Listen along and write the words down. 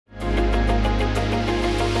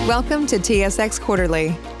Welcome to TSX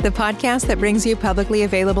Quarterly, the podcast that brings you publicly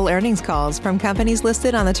available earnings calls from companies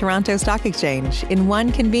listed on the Toronto Stock Exchange in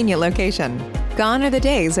one convenient location. Gone are the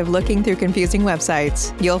days of looking through confusing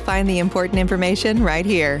websites. You'll find the important information right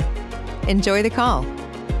here. Enjoy the call.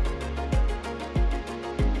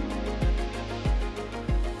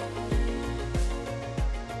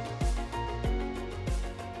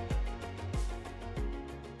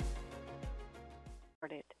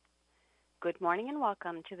 Good morning and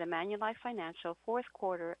welcome to the Manulife Financial Fourth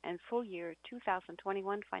Quarter and Full Year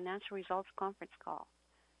 2021 Financial Results Conference Call.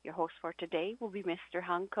 Your host for today will be Mr.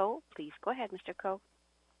 Hung Ko. Please go ahead, Mr. Ko.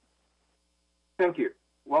 Thank you.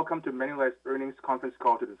 Welcome to Manulife's earnings conference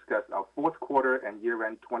call to discuss our fourth quarter and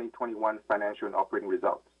year-end 2021 financial and operating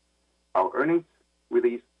results. Our earnings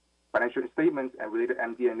release, financial statements, and related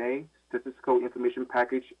MD&A, statistical information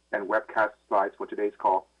package, and webcast slides for today's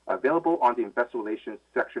call are available on the Investor Relations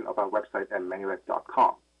section of our website at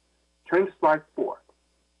manulife.com. Turning to slide 4,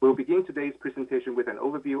 we'll begin today's presentation with an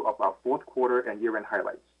overview of our fourth quarter and year-end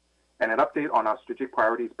highlights, and an update on our strategic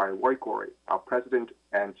priorities by Roy Gori, our President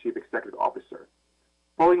and Chief Executive Officer.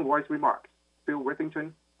 Following Roy's remarks, Phil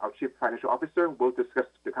Witherington, our Chief Financial Officer, will discuss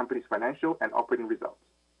the company's financial and operating results.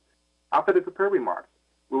 After the prepared remarks,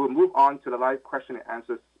 we will move on to the live question and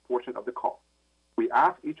answers portion of the call. We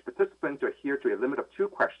ask each participant to adhere to a limit of 2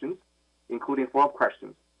 questions, including follow-up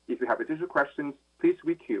questions. If you have additional questions, please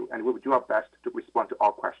re-queue, and we will do our best to respond to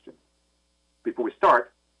all questions. Before we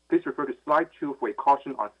start, please refer to slide 2 for a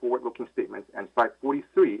caution on forward-looking statements and slide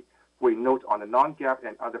 43 for a note on the non-GAAP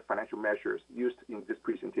and other financial measures used in this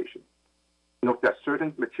presentation. Note that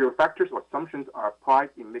certain material factors or assumptions are applied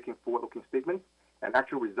in making forward-looking statements, and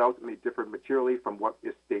actual results may differ materially from what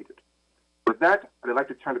is stated. With that, I'd like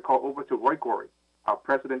to turn the call over to Roy Gori, our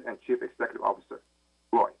President and Chief Executive Officer.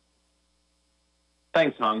 Roy.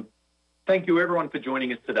 Thanks, Hung. Thank you, everyone, for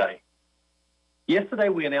joining us today. Yesterday,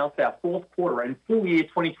 we announced our fourth quarter and full year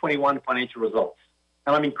 2021 financial results,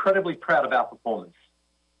 and I'm incredibly proud of our performance.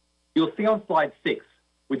 You'll see on slide 6,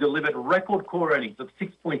 we delivered record core earnings of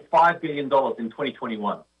 $6.5 billion in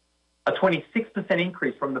 2021, a 26%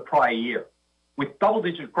 increase from the prior year, with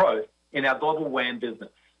double-digit growth in our Global WAM business.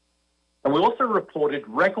 And we also reported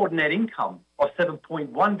record net income of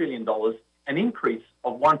 $7.1 billion, an increase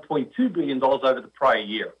of $1.2 billion over the prior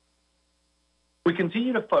year. We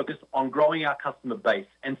continue to focus on growing our customer base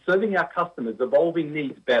and serving our customers' evolving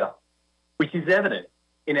needs better, which is evident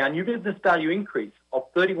in our new business value increase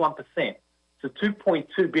of 31% to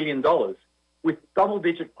 $2.2 billion, with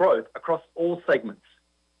double-digit growth across all segments.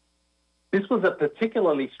 This was a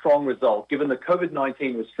particularly strong result given the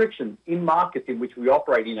COVID-19 restrictions in markets in which we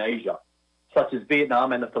operate in Asia, such as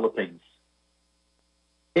Vietnam and the Philippines.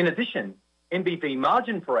 In addition, NBV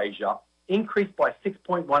margin for Asia increased by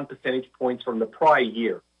 6.1 percentage points from the prior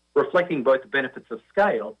year, reflecting both the benefits of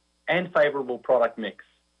scale and favorable product mix.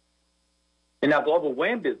 In our Global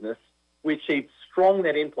WAM business, we achieved strong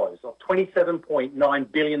net inflows of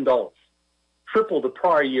 $27.9 billion, triple the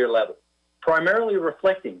prior year level, primarily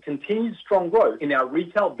reflecting continued strong growth in our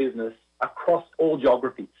retail business across all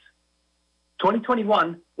geographies.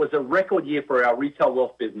 2021 was a record year for our retail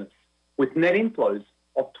wealth business, with net inflows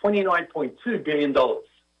of $29.2 billion.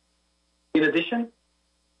 In addition,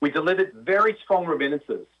 we delivered very strong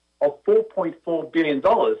remittances of $4.4 billion,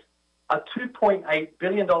 a $2.8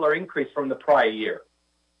 billion increase from the prior year.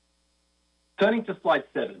 Turning to slide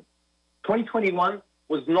 7, 2021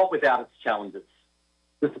 was not without its challenges.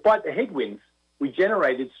 Despite the headwinds, we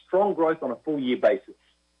generated strong growth on a full-year basis.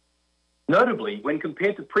 Notably, when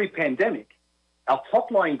compared to pre-pandemic, our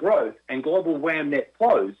top-line growth and Global WAM net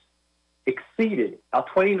flows exceeded our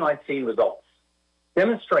 2019 results,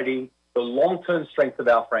 demonstrating the long-term strength of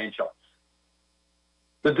our franchise.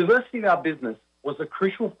 The diversity of our business was a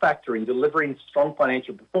crucial factor in delivering strong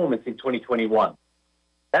financial performance in 2021,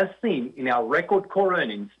 as seen in our record core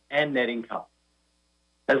earnings and net income,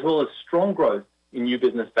 as well as strong growth in new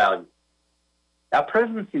business value. Our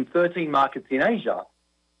presence in 13 markets in Asia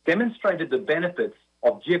demonstrated the benefits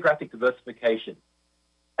of geographic diversification,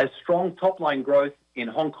 as strong top-line growth in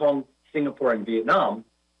Hong Kong, Singapore, and Vietnam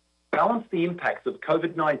balanced the impacts of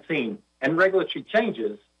COVID-19 and regulatory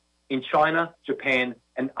changes in China, Japan,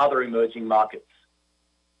 and other emerging markets.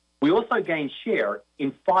 We also gained share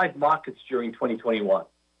in 5 markets during 2021.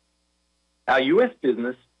 Our U.S.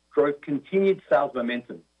 business drove continued sales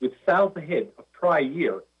momentum, with sales ahead of prior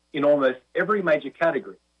year in almost every major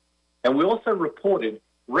category. And we also reported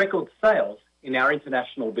record sales in our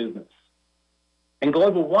international business. And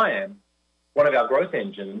Global WAM, one of our growth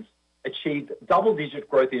engines, achieved double-digit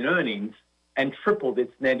growth in earnings and tripled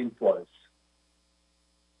its net inflows.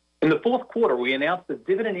 In the fourth quarter, we announced a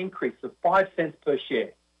dividend increase of 5 cents per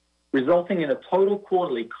share, resulting in a total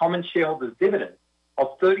quarterly common shareholders dividend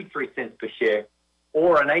of 33 cents per share,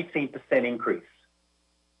 or an 18% increase.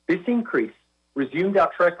 This increase resumed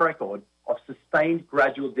our track record of sustained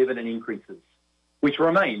gradual dividend increases, which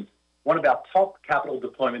remains one of our top capital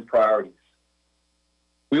deployment priorities.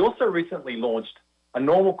 We also recently launched a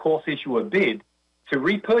normal course issuer bid to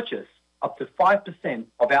repurchase up to 5%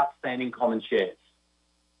 of outstanding common shares.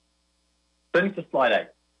 Turning to slide 8.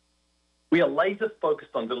 We are laser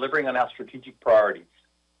focused on delivering on our strategic priorities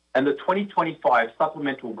and the 2025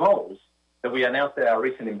 supplemental goals that we announced at our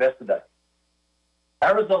recent Investor Day.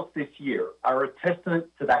 Our results this year are a testament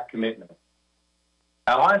to that commitment.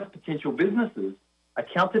 Our highest potential businesses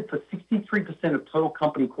accounted for 63% of total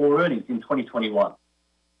company core earnings in 2021,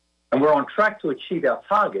 and we're on track to achieve our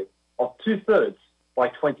target of 2/3 by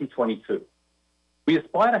 2022. We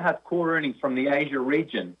aspire to have core earnings from the Asia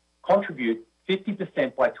region contribute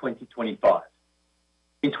 50% by 2025.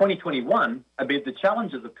 In 2021, amid the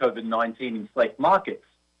challenges of COVID-19 in select markets,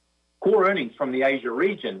 core earnings from the Asia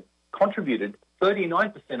region contributed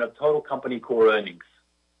 39% of total company core earnings.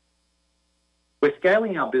 We're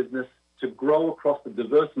scaling our business to grow across the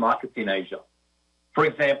diverse markets in Asia. For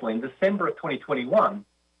example, in December of 2021,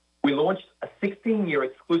 we launched a 16-year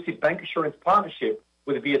exclusive bancassurance partnership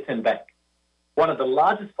with VietinBank, one of the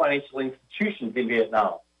largest financial institutions in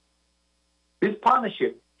Vietnam. This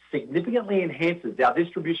partnership significantly enhances our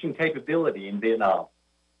distribution capability in Vietnam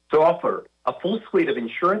to offer a full suite of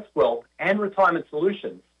insurance, wealth, and retirement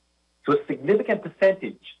solutions to a significant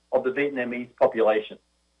percentage of the Vietnamese population.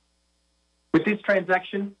 With this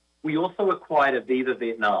transaction, we also acquired Aviva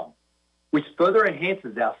Vietnam, which further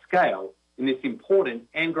enhances our scale in this important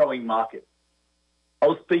and growing market. I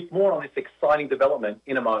will speak more on this exciting development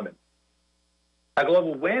in a moment. Our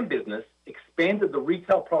global WAM business expanded the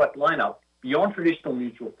retail product lineup beyond traditional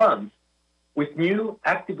mutual funds with new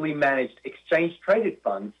actively managed exchange-traded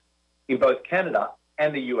funds in both Canada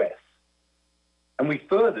and the US. And we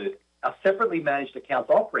furthered our separately managed accounts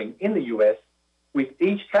offering in the US, with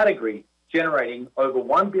each category generating over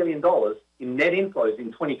 $1 billion in net inflows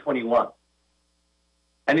in 2021.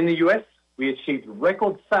 And in the US, we achieved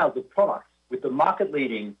record sales of products with the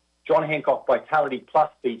market-leading John Hancock Vitality Plus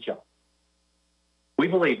feature. We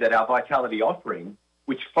believe that our Vitality offering,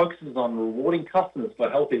 which focuses on rewarding customers for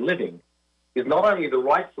healthy living, is not only the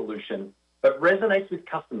right solution, but resonates with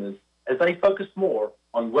customers as they focus more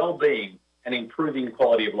on well-being and improving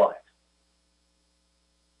quality of life.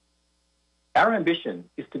 Our ambition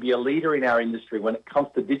is to be a leader in our industry when it comes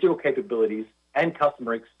to digital capabilities and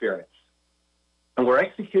customer experience. And we're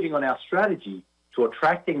executing on our strategy to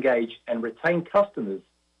attract, engage, and retain customers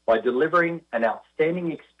by delivering an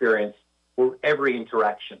outstanding experience for every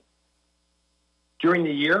interaction. During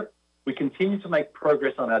the year, we continue to make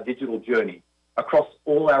progress on our digital journey across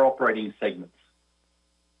all our operating segments.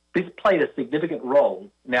 This played a significant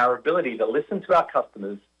role in our ability to listen to our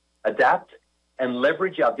customers, adapt, and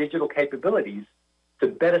leverage our digital capabilities to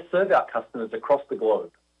better serve our customers across the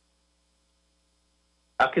globe.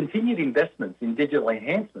 Our continued investments in digital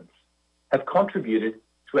enhancements have contributed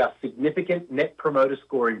to our significant Net Promoter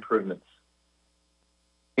Score improvements.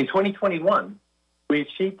 In 2021, we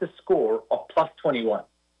achieved a score of plus 21,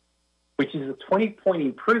 which is a 20-point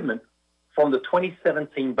improvement from the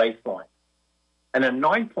 2017 baseline and a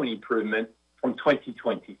 9-point improvement from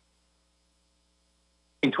 2020.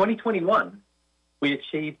 In 2021, we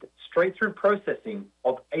achieved straight-through processing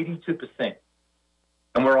of 82%,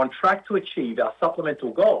 and we're on track to achieve our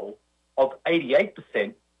supplemental goal of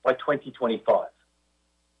 88% by 2025.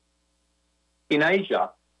 In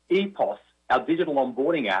Asia, EPOS, our digital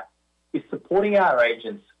onboarding app, is supporting our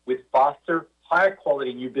agents with faster, higher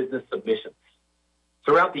quality new business submissions.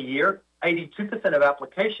 Throughout the year, 82% of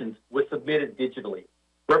applications were submitted digitally,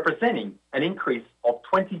 representing an increase of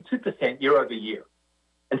 22% year over year,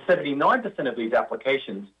 and 79% of these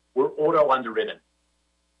applications were auto-underwritten.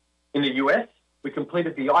 In the US, we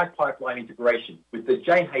completed the iPipeline integration with the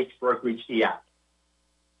JH Brokerage e-app.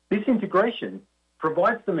 This integration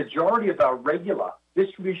provides the majority of our regular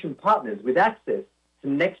distribution partners with access to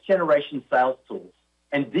next-generation sales tools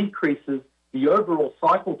and decreases the overall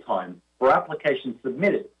cycle time for applications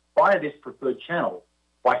submitted via this preferred channel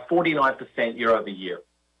by 49% year over year.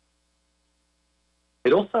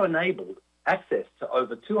 It also enabled access to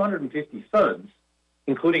over 250 firms,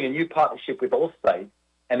 including a new partnership with Allstate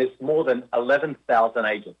and its more than 11,000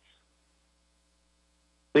 agents.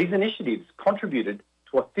 These initiatives contributed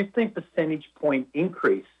to a 15 percentage point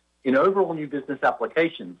increase in overall new business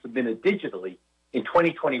applications submitted digitally in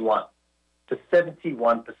 2021 to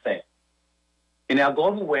 71%. In our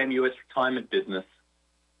Global WAM US retirement business,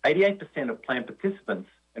 88% of plan participants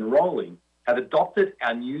enrolling have adopted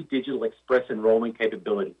our new Digital Express enrollment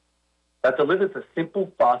capability that delivers a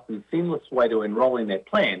simple, fast and seamless way to enroll in their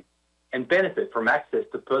plan and benefit from access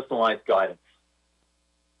to personalised guidance.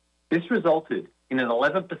 This resulted in an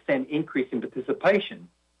 11% increase in participation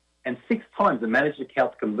and 6 times the managed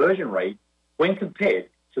accounts conversion rate when compared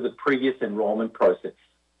to the previous enrolment process.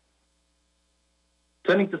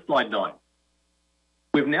 Turning to slide 9.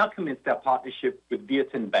 We've now commenced our partnership with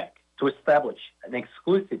Viettin Bank to establish an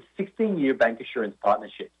exclusive 16-year bancassurance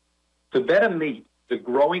partnership to better meet the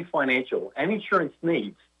growing financial and insurance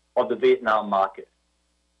needs of the Vietnam market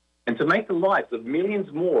and to make the lives of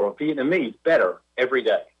millions more of Vietnamese better every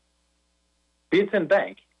day. Viettin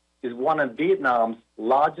Bank is one of Vietnam's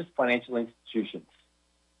largest financial institutions,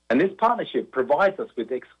 and this partnership provides us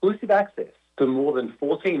with exclusive access to more than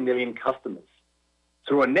 14 million customers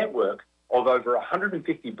through a network of over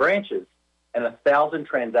 150 branches and 1,000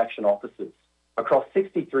 transaction offices across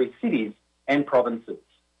 63 cities and provinces.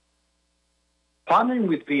 Partnering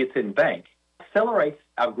with Viettin Bank accelerates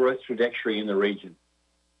our growth trajectory in the region,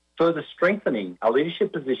 further strengthening our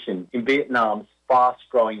leadership position in Vietnam's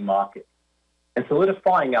fast-growing market and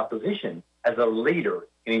solidifying our position as a leader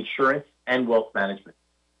in insurance and wealth management.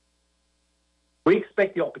 We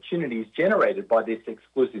expect the opportunities generated by this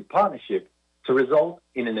exclusive partnership to result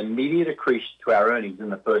in an immediate accretion to our earnings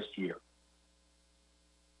in the first year.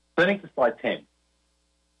 Turning to slide 10.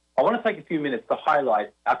 I want to take a few minutes to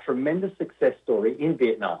highlight our tremendous success story in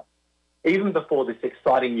Vietnam, even before this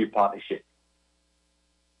exciting new partnership.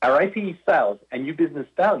 Our APE sales and new business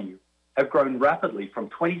value have grown rapidly from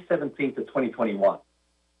 2017 to 2021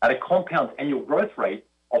 at a compound annual growth rate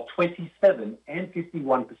of 27 and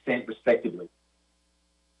 51% respectively.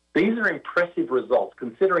 These are impressive results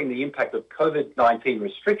considering the impact of COVID-19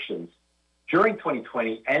 restrictions during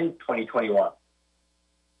 2020 and 2021.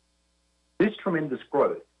 This tremendous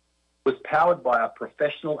growth was powered by our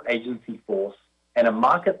professional agency force and a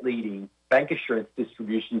market-leading bancassurance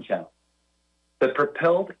distribution channel that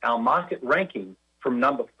propelled our market ranking from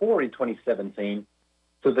number 4 in 2017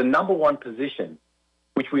 to the number 1 position,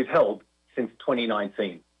 which we've held since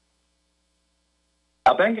 2019.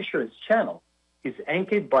 Our bancassurance channel is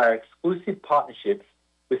anchored by our exclusive partnerships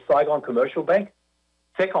with Saigon Commercial Bank,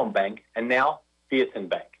 Techcombank, and now Viettin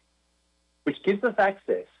Bank, which gives us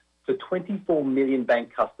access to 24 million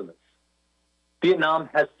bank customers. Vietnam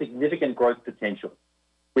has significant growth potential,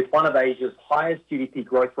 with one of Asia's highest GDP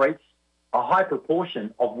growth rates, a high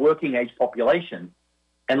proportion of working-age population,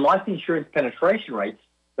 and life insurance penetration rates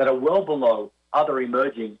that are well below other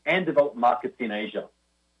emerging and developed markets in Asia.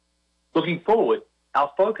 Looking forward, our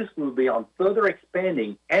focus will be on further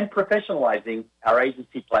expanding and professionalizing our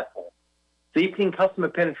agency platform, deepening customer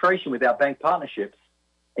penetration with our bank partnerships,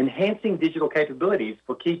 enhancing digital capabilities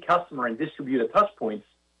for key customer and distributor touchpoints,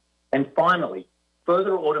 and finally,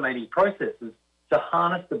 further automating processes to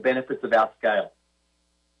harness the benefits of our scale.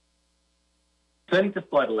 Turning to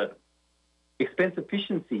slide 11. Expense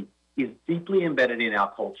efficiency is deeply embedded in our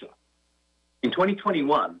culture. In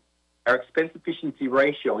 2021, our expense efficiency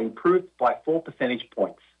ratio improved by 4 percentage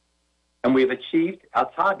points, and we have achieved our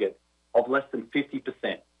target of less than 50%.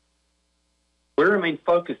 We remain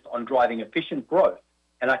focused on driving efficient growth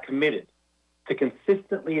and are committed to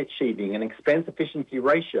consistently achieving an expense efficiency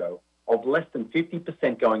ratio of less than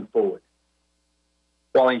 50% going forward,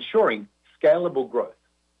 while ensuring scalable growth,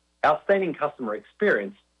 outstanding customer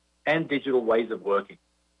experience, and digital ways of working.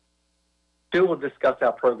 Phil will discuss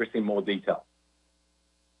our progress in more detail.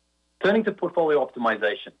 Turning to portfolio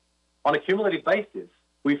optimization. On a cumulative basis,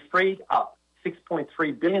 we've freed up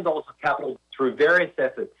 $6.3 billion of capital through various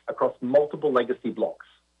efforts across multiple legacy blocks.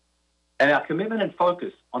 And our commitment and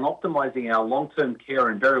focus on optimizing our long-term care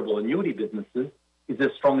and variable annuity businesses is as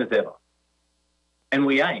strong as ever. And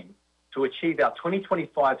we aim to achieve our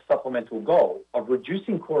 2025 supplemental goal of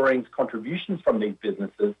reducing core earnings contributions from these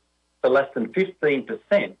businesses to less than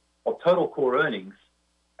 15% of total core earnings,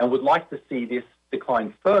 and would like to see this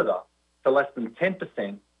decline further to less than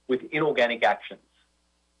 10% with inorganic actions.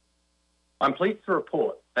 I'm pleased to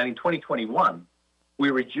report that in 2021,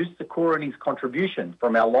 we reduced the core earnings contribution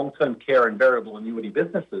from our long-term care and variable annuity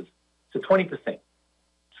businesses to 20%,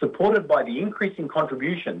 supported by the increasing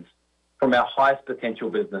contributions from our highest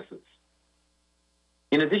potential businesses.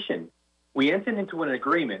 In addition, we entered into an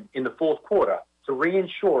agreement in the fourth quarter to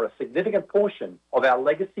reinsure a significant portion of our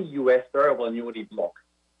legacy U.S. variable annuity block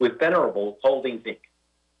with Venerable Holdings, Inc.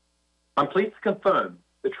 I'm pleased to confirm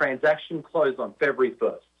the transaction closed on February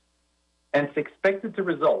 1st, and it's expected to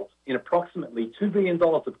result in approximately $2 billion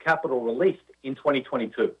of capital released in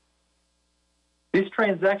 2022. This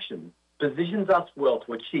transaction positions us well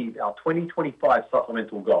to achieve our 2025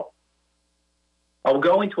 supplemental goal. I will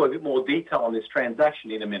go into a bit more detail on this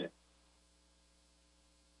transaction in a minute.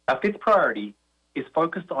 Our fifth priority is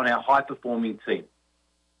focused on our high-performing team.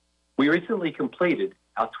 We recently completed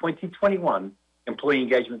our 2021 employee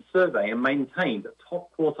engagement survey and maintained a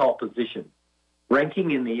top quartile position,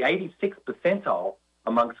 ranking in the 86th percentile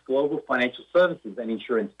amongst global financial services and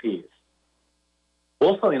insurance peers.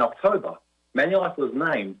 Also in October, Manulife was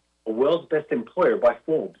named a world's best employer by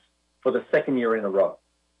Forbes for the second year in a row.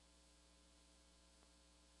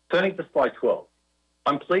 Turning to slide 12,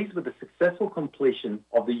 I'm pleased with the successful completion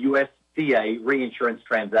of the USDA reinsurance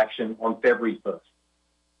transaction on February 1st.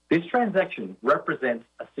 This transaction represents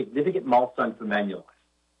a significant milestone for Manulife,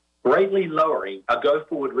 greatly lowering our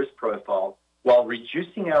go-forward risk profile while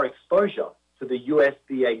reducing our exposure to the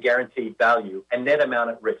USDA guaranteed value and net amount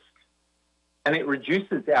at risk. And it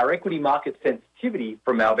reduces our equity market sensitivity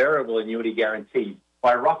from our variable annuity guarantees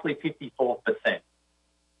by roughly 54%.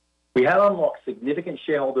 We have unlocked significant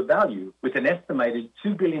shareholder value with an estimated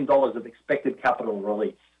 $2 billion of expected capital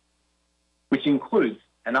release, which includes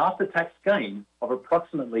an after-tax gain of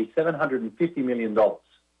approximately $750 million,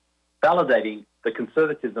 validating the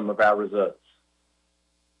conservatism of our reserves.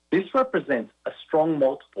 This represents a strong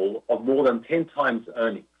multiple of more than 10 times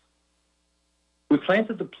earnings. We plan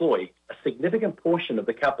to deploy a significant portion of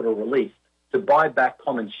the capital released to buy back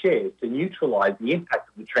common shares to neutralize the impact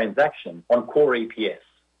of the transaction on core EPS.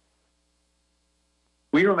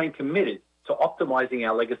 We remain committed to optimizing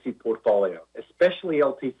our legacy portfolio, especially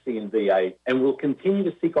LTC and VA, and will continue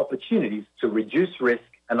to seek opportunities to reduce risk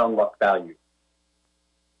and unlock value.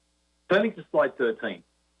 Turning to slide 13,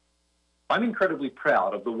 I'm incredibly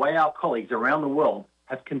proud of the way our colleagues around the world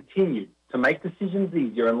have continued to make decisions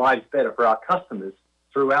easier and lives better for our customers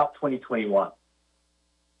throughout 2021.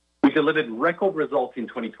 We delivered record results in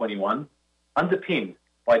 2021, underpinned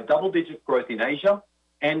by double-digit growth in Asia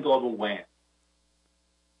and Global WAM.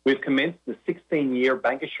 We've commenced the 16-year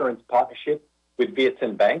bancassurance partnership with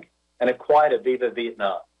VietinBank and acquired Aviva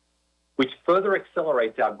Vietnam, which further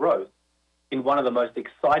accelerates our growth in one of the most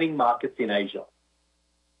exciting markets in Asia.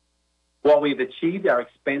 While we've achieved our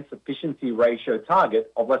expense efficiency ratio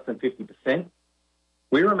target of less than 50%,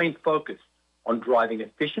 we remain focused on driving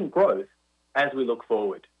efficient growth as we look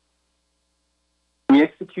forward. We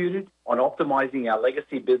executed on optimizing our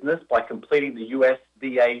legacy business by completing the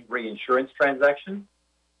USDA reinsurance transaction,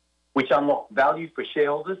 which unlocked value for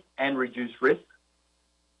shareholders and reduced risk.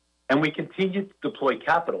 And we continued to deploy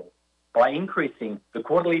capital by increasing the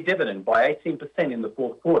quarterly dividend by 18% in the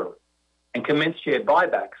fourth quarter and commenced share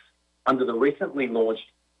buybacks under the recently launched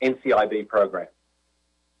NCIB program.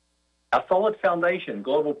 Our solid foundation,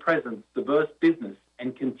 global presence, diverse business,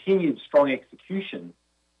 and continued strong execution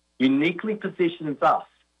uniquely positions us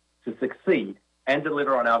to succeed and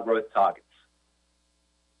deliver on our growth targets.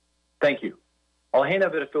 Thank you. I'll hand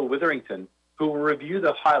over to Phil Witherington, who will review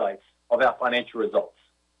the highlights of our financial results.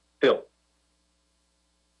 Phil.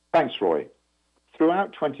 Thanks, Roy.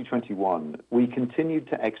 Throughout 2021, we continued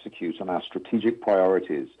to execute on our strategic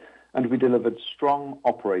priorities, and we delivered strong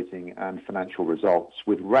operating and financial results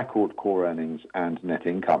with record core earnings and net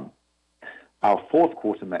income. Our fourth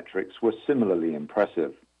quarter metrics were similarly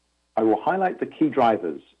impressive. I will highlight the key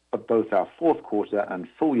drivers of both our fourth quarter and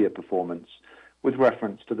full year performance with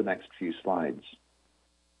reference to the next few slides.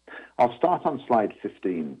 I'll start on slide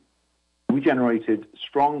 15. We generated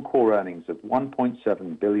strong core earnings of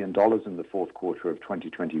 $1.7 billion in the fourth quarter of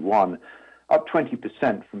 2021, up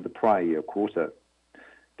 20% from the prior year quarter.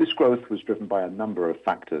 This growth was driven by a number of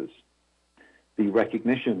factors. The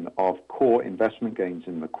recognition of core investment gains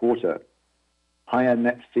in the quarter, higher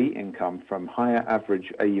net fee income from higher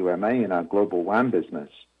average AUMA in our Global WAM business,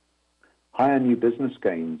 higher new business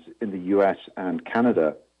gains in the US and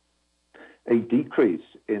Canada, a decrease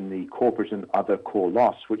in the corporate and other core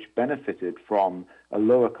loss, which benefited from a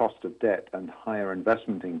lower cost of debt and higher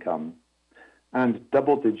investment income, and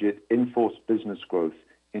double-digit in-force business growth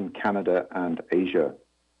in Canada and Asia.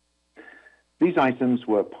 These items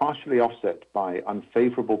were partially offset by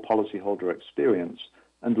unfavorable policyholder experience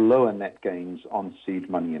and lower net gains on seed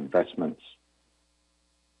money investments.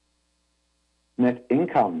 Net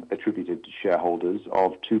income attributed to shareholders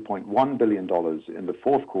of $2.1 billion in the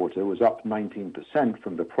fourth quarter was up 19%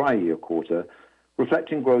 from the prior year quarter,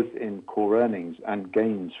 reflecting growth in core earnings and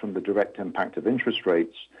gains from the direct impact of interest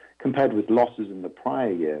rates compared with losses in the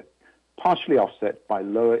prior year, partially offset by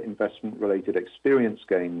lower investment-related experience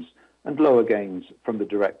gains and lower gains from the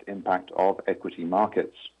direct impact of equity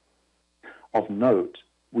markets. Of note,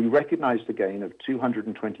 we recognized a gain of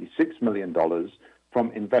 $226 million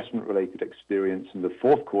from investment-related experience in the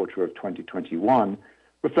fourth quarter of 2021,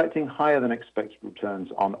 reflecting higher than expected returns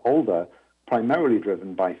on ALDA, primarily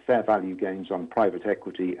driven by fair value gains on private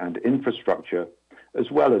equity and infrastructure, as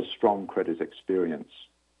well as strong credit experience.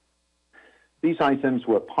 These items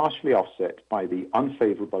were partially offset by the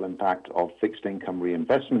unfavorable impact of fixed income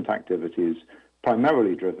reinvestment activities,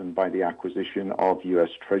 primarily driven by the acquisition of U.S.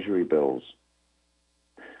 Treasury bills.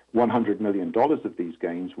 $100 million of these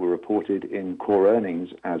gains were reported in core earnings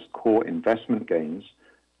as core investment gains,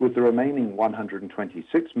 with the remaining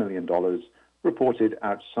 $126 million reported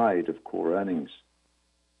outside of core earnings.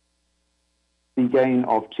 The gain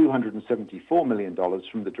of $274 million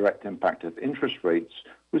from the direct impact of interest rates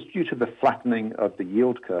was due to the flattening of the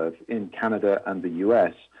yield curve in Canada and the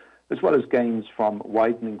U.S., as well as gains from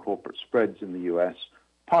widening corporate spreads in the U.S.,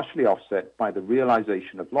 partially offset by the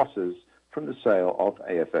realization of losses from the sale of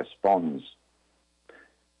AFS bonds.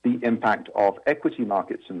 The impact of equity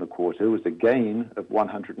markets in the quarter was a gain of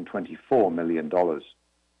 $124 million.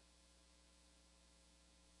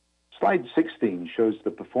 Slide 16 shows the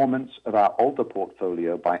performance of our ALDA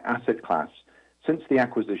portfolio by asset class since the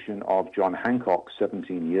acquisition of John Hancock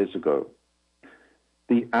 17 years ago.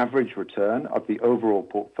 The average return of the overall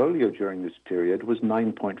portfolio during this period was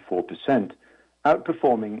 9.4%,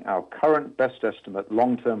 outperforming our current best estimate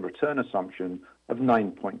long-term return assumption of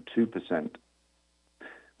 9.2%.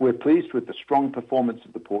 We're pleased with the strong performance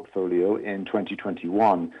of the portfolio in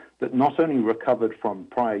 2021 that not only recovered from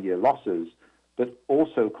prior year losses, but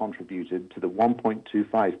also contributed to the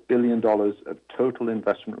 $1.25 billion of total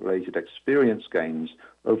investment-related experience gains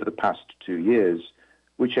over the past 2 years,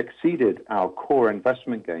 which exceeded our core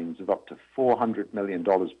investment gains of up to $400 million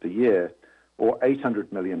per year, or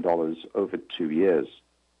 $800 million over 2 years.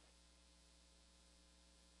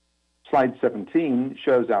 Slide 17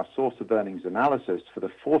 shows our source of earnings analysis for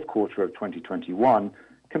the fourth quarter of 2021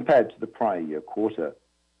 compared to the prior year quarter.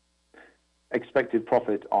 Expected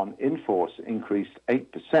profit on in-force increased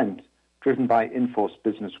 8%, driven by in-force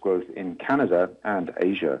business growth in Canada and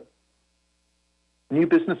Asia. New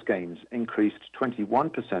business gains increased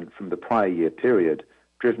 21% from the prior year period,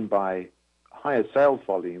 driven by higher sales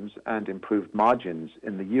volumes and improved margins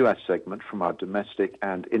in the U.S. segment from our domestic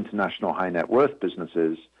and international high net worth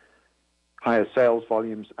businesses, higher sales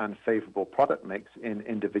volumes and favorable product mix in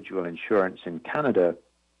individual insurance in Canada,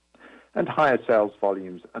 and higher sales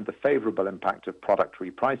volumes and the favorable impact of product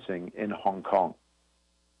repricing in Hong Kong.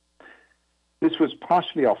 This was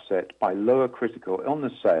partially offset by lower critical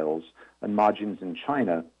illness sales and margins in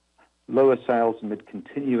China, lower sales amid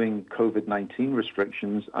continuing COVID-19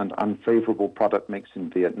 restrictions and unfavorable product mix in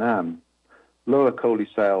Vietnam, lower COLI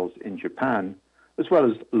sales in Japan, as well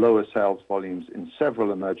as lower sales volumes in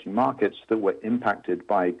several emerging markets that were impacted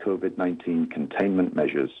by COVID-19 containment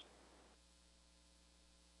measures.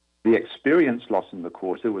 The experience loss in the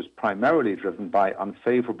quarter was primarily driven by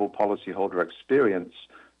unfavorable policyholder experience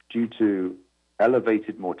due to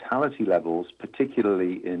elevated mortality levels,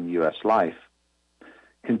 particularly in U.S. life,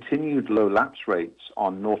 continued low lapse rates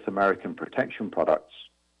on North American protection products,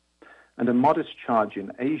 and a modest charge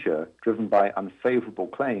in Asia driven by unfavorable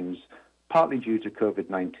claims, partly due to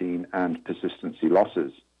COVID-19 and persistency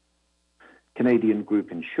losses. Canadian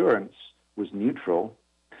group insurance was neutral,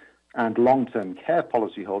 and long-term care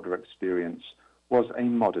policyholder experience was a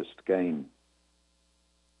modest gain.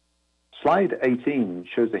 Slide 18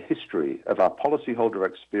 shows a history of our policyholder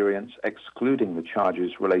experience excluding the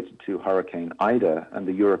charges related to Hurricane Ida and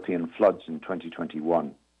the European floods in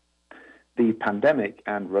 2021. The pandemic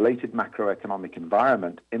and related macroeconomic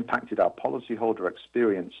environment impacted our policyholder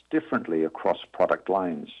experience differently across product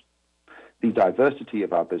lines. The diversity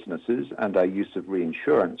of our businesses and our use of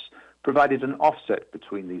reinsurance provided an offset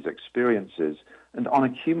between these experiences, and on a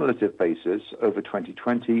cumulative basis over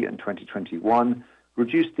 2020 and 2021,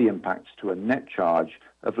 reduced the impacts to a net charge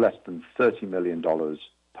of less than $30 million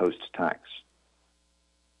post-tax.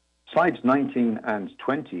 Slides 19 and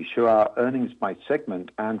 20 show our earnings by segment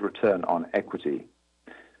and return on equity.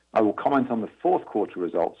 I will comment on the fourth quarter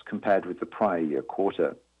results compared with the prior year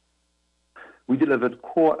quarter. We delivered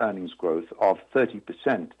core earnings growth of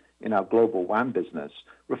 30% in our global WAM business,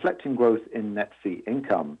 reflecting growth in net fee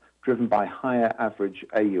income, driven by higher average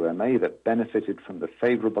AUMA that benefited from the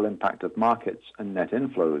favorable impact of markets and net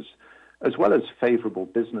inflows, as well as favorable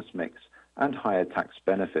business mix and higher tax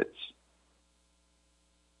benefits.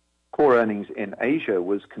 Core earnings in Asia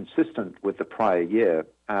was consistent with the prior year,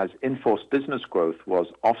 as in-force business growth was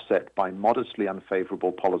offset by modestly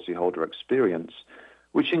unfavorable policyholder experience,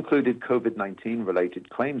 which included COVID-19 related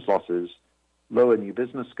claims losses, lower new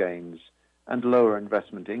business gains, and lower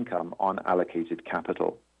investment income on allocated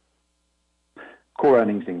capital. Core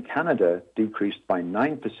earnings in Canada decreased by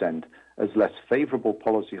 9% as less favorable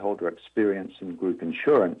policyholder experience in group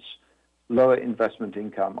insurance, lower investment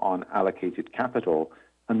income on allocated capital,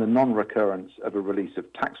 and the non-recurrence of a release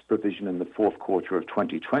of tax provision in the fourth quarter of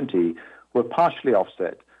 2020 were partially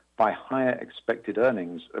offset by higher expected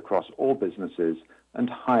earnings across all businesses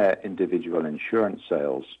and higher individual insurance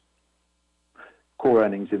sales. Core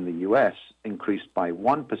earnings in the U.S. increased by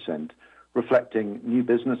 1%, reflecting new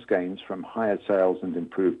business gains from higher sales and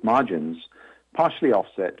improved margins, partially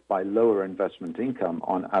offset by lower investment income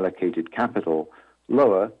on allocated capital,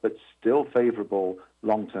 lower but still favorable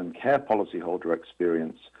long-term care policyholder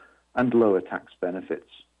experience, and lower tax benefits.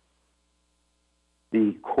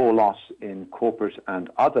 The core loss in corporate and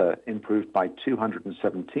other improved by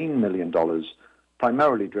 $217 million,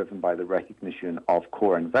 primarily driven by the recognition of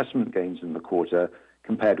core investment gains in the quarter,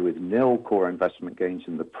 compared with nil core investment gains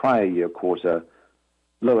in the prior year quarter,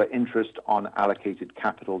 lower interest on allocated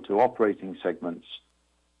capital to operating segments,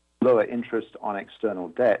 lower interest on external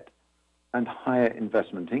debt, and higher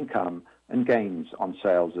investment income and gains on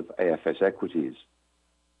sales of AFS equities.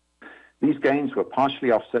 These gains were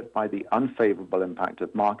partially offset by the unfavorable impact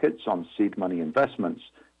of markets on seed money investments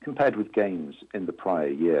compared with gains in the prior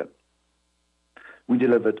year. We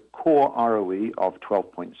delivered core ROE of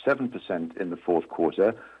 12.7% in the fourth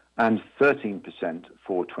quarter and 13%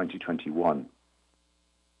 for 2021.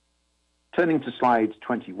 Turning to slide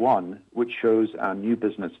 21, which shows our new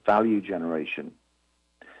business value generation.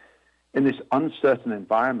 In this uncertain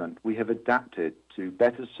environment, we have adapted to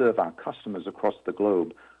better serve our customers across the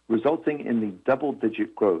globe, resulting in the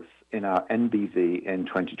double-digit growth in our NBV in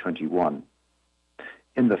 2021.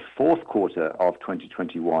 In the fourth quarter of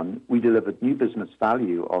 2021, we delivered new business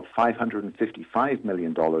value of $555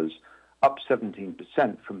 million, up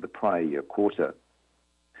 17% from the prior year quarter.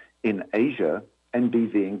 In Asia,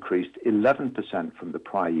 NBV increased 11% from the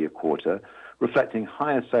prior year quarter, reflecting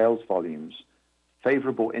higher sales volumes,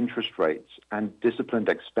 favorable interest rates, and disciplined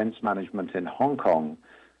expense management in Hong Kong,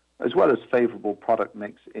 as well as favorable product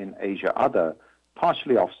mix in Asia Other,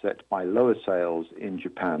 partially offset by lower sales in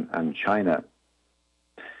Japan and China.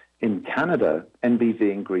 In Canada, NBV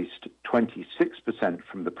increased 26%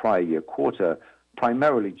 from the prior year quarter,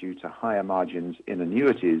 primarily due to higher margins in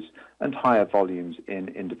annuities and higher volumes in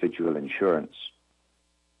individual insurance.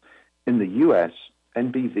 In the U.S.,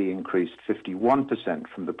 NBV increased 51%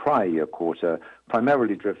 from the prior year quarter,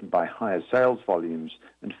 primarily driven by higher sales volumes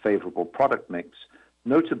and favorable product mix,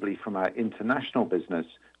 notably from our international business,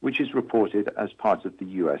 which is reported as part of the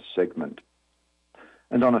U.S. segment.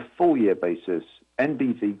 And on a full-year basis,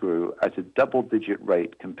 NBV grew at a double-digit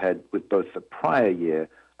rate compared with both the prior year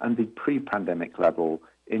and the pre-pandemic level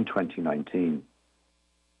in 2019.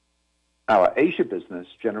 Our Asia business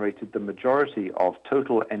generated the majority of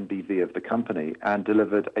total NBV of the company and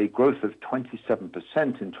delivered a growth of 27%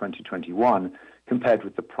 in 2021 compared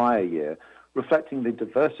with the prior year, reflecting the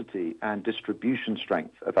diversity and distribution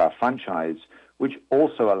strength of our franchise, which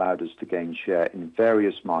also allowed us to gain share in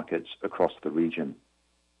various markets across the region.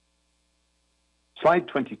 Slide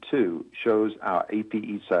 22 shows our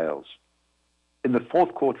APE sales. In the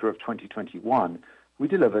fourth quarter of 2021, we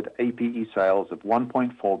delivered APE sales of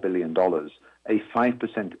 $1.4 billion, a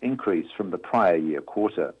 5% increase from the prior year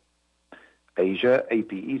quarter. Asia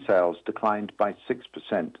APE sales declined by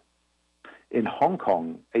 6%. In Hong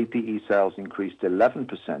Kong, APE sales increased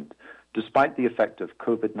 11%, despite the effect of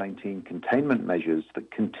COVID-19 containment measures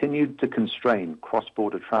that continued to constrain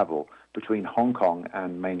cross-border travel between Hong Kong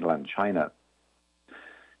and mainland China.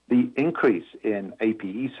 The increase in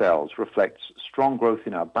APE sales reflects strong growth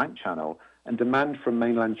in our bank channel and demand from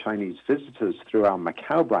mainland Chinese visitors through our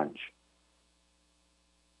Macau branch.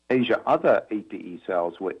 Asia Other APE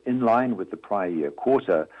sales were in line with the prior year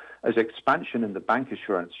quarter, as expansion in the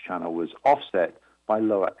bancassurance channel was offset by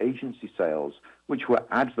lower agency sales, which were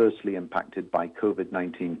adversely impacted by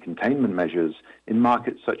COVID-19 containment measures in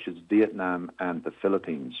markets such as Vietnam and the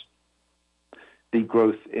Philippines. The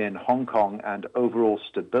growth in Hong Kong and overall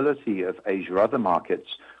stability of Asia Other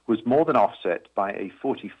markets was more than offset by a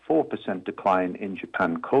 44% decline in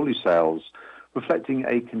Japan COLI sales, reflecting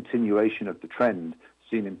a continuation of the trend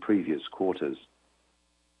seen in previous quarters.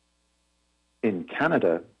 In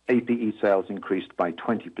Canada, APE sales increased by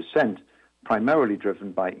 20%, primarily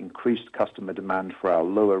driven by increased customer demand for our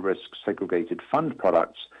lower-risk segregated fund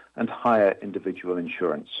products and higher individual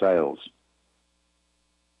insurance sales.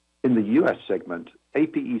 In the U.S. segment,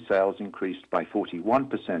 APE sales increased by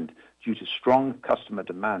 41% due to strong customer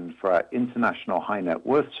demand for our international high net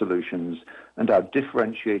worth solutions and our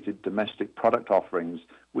differentiated domestic product offerings,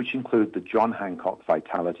 which include the John Hancock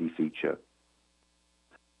Vitality feature.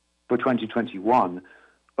 For 2021,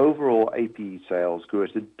 overall APE sales grew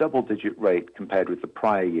at a double-digit rate compared with the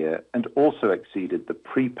prior year and also exceeded the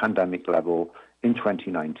pre-pandemic level in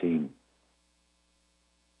 2019.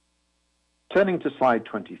 Turning to slide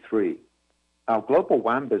 23, our Global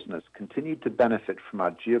WAM business continued to benefit from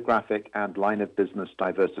our geographic and line of business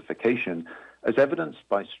diversification, as evidenced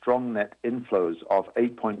by strong net inflows of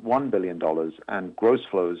 $8.1 billion and gross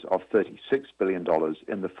flows of $36 billion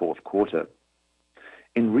in the fourth quarter.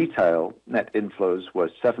 In retail, net inflows were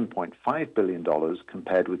 $7.5 billion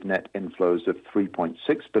compared with net inflows of $3.6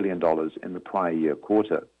 billion in the prior year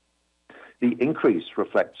quarter. The increase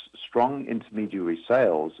reflects strong intermediary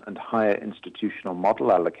sales and higher institutional model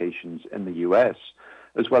allocations in the U.S.,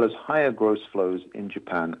 as well as higher gross flows in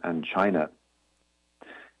Japan and China.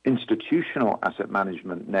 Institutional asset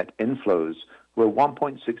management net inflows were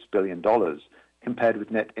 $1.6 billion compared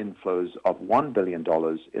with net inflows of $1 billion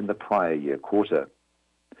in the prior year quarter.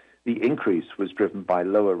 The increase was driven by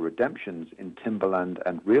lower redemptions in timberland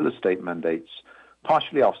and real estate mandates,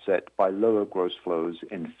 partially offset by lower gross flows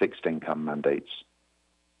in fixed income mandates.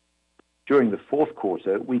 During the fourth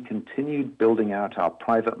quarter, we continued building out our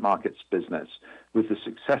private markets business with the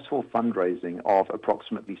successful fundraising of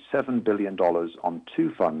approximately $7 billion on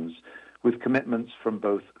 2 funds, with commitments from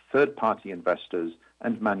both third-party investors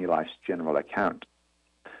and Manulife's general account.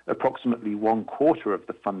 Approximately 1/4 of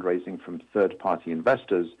the fundraising from third-party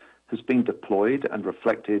investors has been deployed and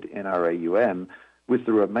reflected in our AUM, with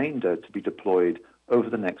the remainder to be deployed over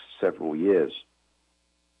the next several years.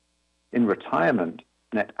 In retirement,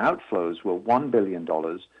 net outflows were $1 billion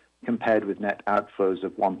compared with net outflows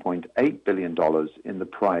of $1.8 billion in the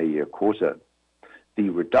prior year quarter. The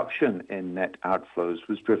reduction in net outflows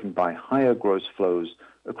was driven by higher gross flows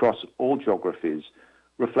across all geographies,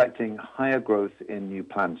 reflecting higher growth in new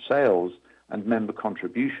plan sales and member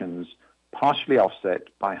contributions, partially offset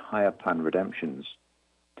by higher plan redemptions.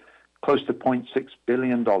 Close to $0.6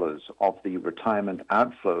 billion of the retirement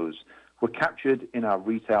outflows were captured in our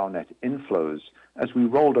retail net inflows as we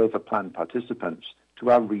rolled over plan participants to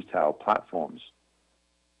our retail platforms.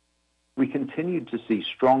 We continued to see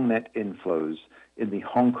strong net inflows in the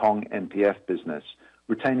Hong Kong MPF business,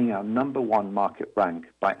 retaining our number 1 market rank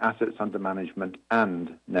by assets under management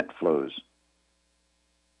and net flows.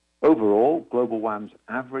 Overall, Global WAM's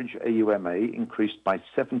average AUMA increased by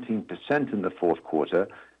 17% in the fourth quarter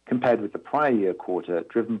compared with the prior year quarter,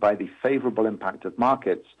 driven by the favorable impact of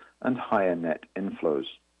markets and higher net inflows.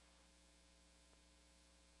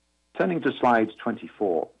 Turning to slide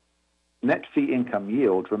 24, net fee income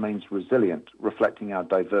yield remains resilient, reflecting our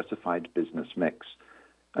diversified business mix,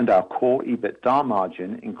 and our core EBITDA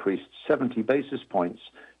margin increased 70 basis points,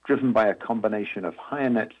 driven by a combination of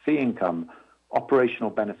higher net fee income, operational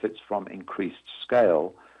benefits from increased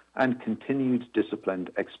scale, and continued disciplined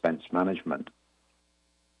expense management.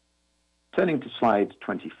 Turning to slide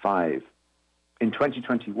 25, in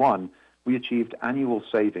 2021, we achieved annual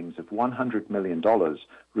savings of $100 million,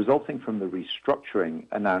 resulting from the restructuring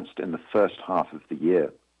announced in the first half of the year.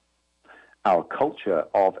 Our culture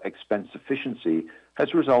of expense efficiency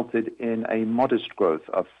has resulted in a modest growth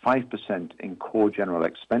of 5% in core general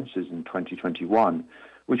expenses in 2021,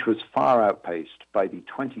 which was far outpaced by the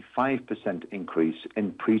 25% increase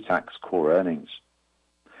in pre-tax core earnings.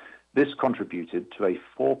 This contributed to a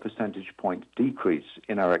 4 percentage point decrease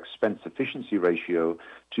in our expense efficiency ratio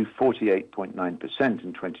to 48.9%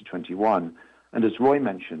 in 2021, and as Roy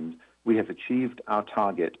mentioned, we have achieved our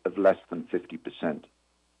target of less than 50%.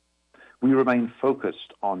 We remain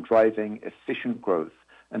focused on driving efficient growth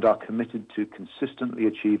and are committed to consistently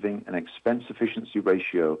achieving an expense efficiency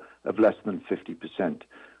ratio of less than 50%,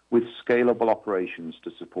 with scalable operations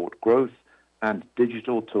to support growth and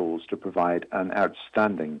digital tools to provide an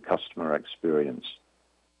outstanding customer experience.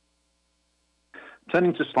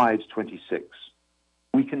 Turning to slide 26,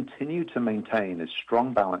 we continue to maintain a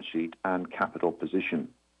strong balance sheet and capital position.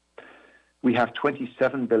 We have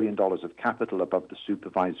 $27 billion of capital above the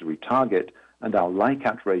supervisory target, and our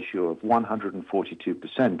LICAT ratio of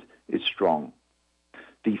 142% is strong.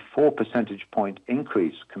 The 4 percentage point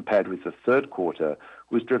increase compared with the third quarter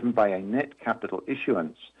was driven by a net capital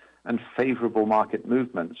issuance and favorable market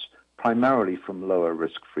movements, primarily from lower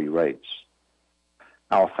risk-free rates.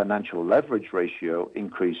 Our financial leverage ratio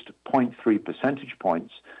increased 0.3 percentage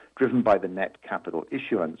points, driven by the net capital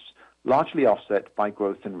issuance, largely offset by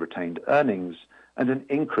growth in retained earnings and an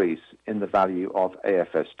increase in the value of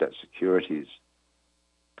AFS debt securities.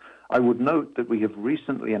 I would note that we have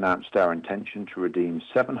recently announced our intention to redeem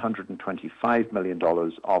 $725 million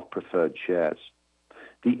of preferred shares.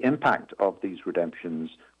 The impact of these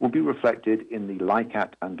redemptions will be reflected in the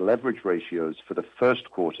LICAT and leverage ratios for the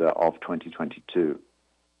first quarter of 2022.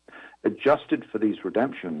 Adjusted for these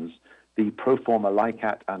redemptions, the pro forma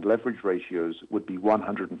LICAT and leverage ratios would be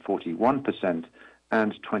 141%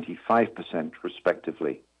 and 25%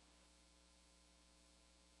 respectively.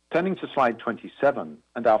 Turning to slide 27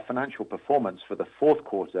 and our financial performance for the fourth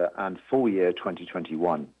quarter and full year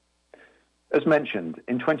 2021. As mentioned,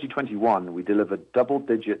 in 2021, we delivered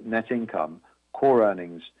double-digit net income, core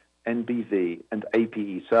earnings, NBV, and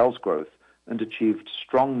APE sales growth and achieved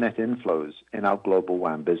strong net inflows in our Global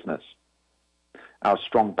WAM business. Our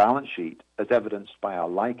strong balance sheet, as evidenced by our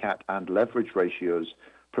LICAT and leverage ratios,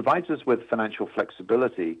 provides us with financial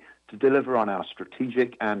flexibility to deliver on our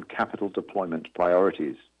strategic and capital deployment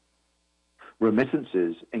priorities.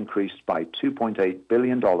 Remittances increased by $2.8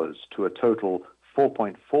 billion to a total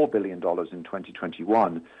 $4.4 billion in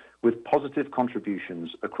 2021, with positive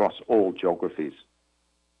contributions across all geographies.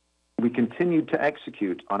 We continued to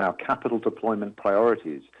execute on our capital deployment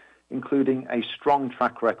priorities, including a strong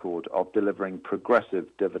track record of delivering progressive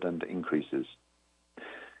dividend increases.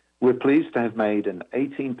 We're pleased to have made an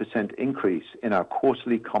 18% increase in our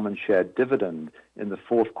quarterly common share dividend in the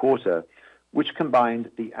fourth quarter, which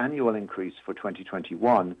combined the annual increase for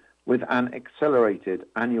 2021 with an accelerated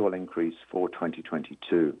annual increase for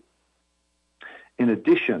 2022. In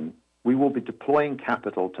addition, we will be deploying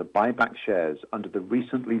capital to buy back shares under the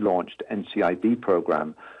recently launched NCIB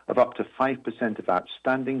program of up to 5% of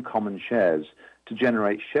outstanding common shares to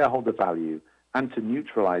generate shareholder value and to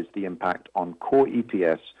neutralize the impact on core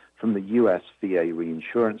EPS from the US VA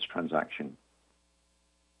reinsurance transaction.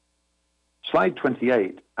 Slide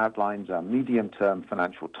 28 outlines our medium-term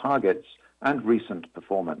financial targets and recent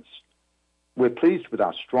performance. We're pleased with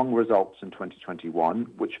our strong results in 2021,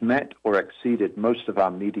 which met or exceeded most of our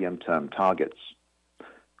medium-term targets.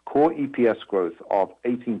 Core EPS growth of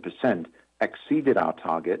 18% exceeded our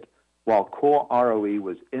target, while core ROE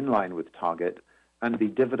was in line with target, and the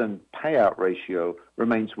dividend payout ratio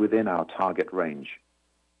remains within our target range.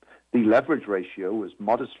 The leverage ratio was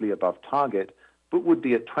modestly above target, but would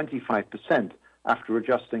be at 25% after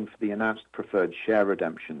adjusting for the announced preferred share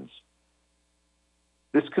redemptions.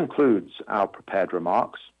 This concludes our prepared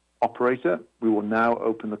remarks. Operator, we will now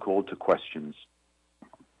open the call to questions.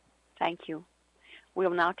 Thank you. We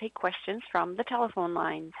will now take questions from the telephone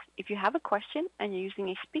lines. If you have a question and you're using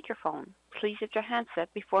a speakerphone, please hit your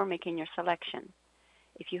handset before making your selection.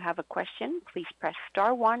 If you have a question, please press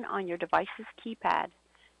star 1 on your device's keypad.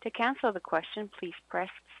 To cancel the question, please press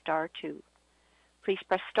star 2. Please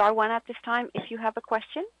press star 1 at this time if you have a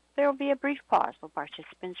question. There will be a brief pause while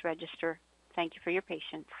participants register. Thank you for your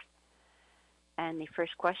patience. And the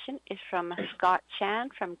first question is from Scott Chan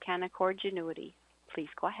from Canaccord Genuity. Please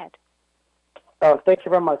go ahead. Oh, thank you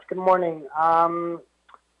very much. Good morning.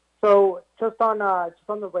 So just on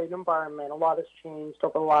the rate environment, a lot has changed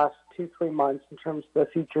over the last 2-3 months in terms of the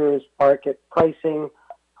futures market pricing,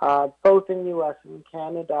 both in U.S. and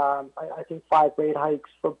Canada. I think 5 rate hikes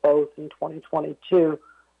for both in 2022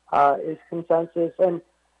 is consensus. And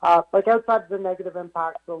like outside of the negative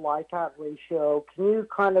impact of the LICAT ratio, can you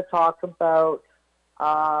kind of talk about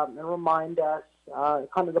and remind us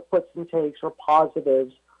kind of the puts and takes or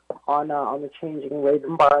positives on the changing rate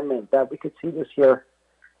environment that we could see this year?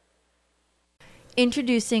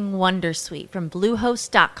 Introducing Wondersuite from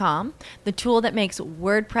Bluehost.com, the tool that makes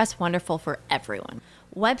WordPress wonderful for everyone.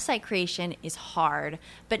 Website creation is hard,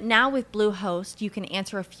 but now with Bluehost, you can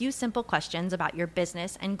answer a few simple questions about your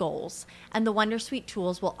business and goals, and the Wondersuite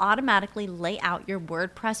tools will automatically lay out your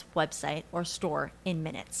WordPress website or store in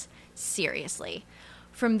minutes. Seriously.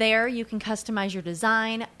 From there, you can customize your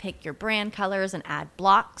design, pick your brand colors, and add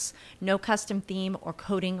blocks. No custom theme or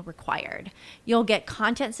coding required. You'll get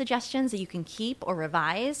content suggestions that you can keep or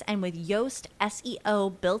revise, and with Yoast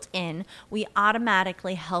SEO built in, we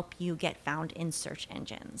automatically help you get found in search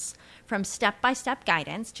engines. From step-by-step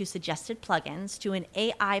guidance to suggested plugins to an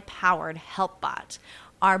AI-powered help bot,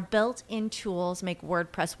 our built-in tools make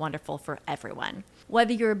WordPress wonderful for everyone.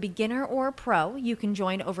 Whether you're a beginner or a pro, you can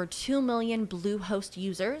join over 2 million Bluehost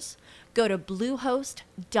users. Go to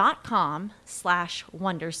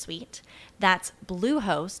bluehost.com/wondersuite. That's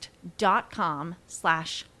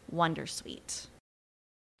bluehost.com/wondersuite.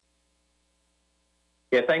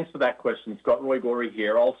 Yeah, thanks for that question, Scott. Roy Gorey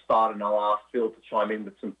here. I'll start and I'll ask Phil to chime in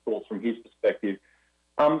with some thoughts from his perspective.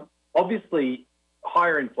 Obviously,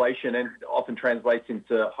 higher inflation and often translates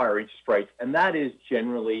into higher interest rates, and that is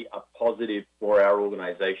generally a positive for our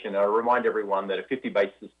organisation. I remind everyone that a 50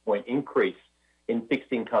 basis point increase in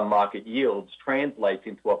fixed income market yields translates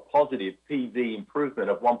into a positive PV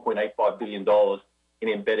improvement of $1.85 billion in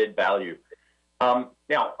embedded value.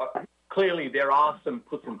 Clearly there are some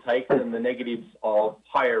puts and takes, and the negatives of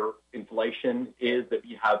higher inflation is that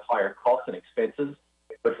you have higher costs and expenses.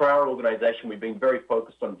 But for our organisation, we've been very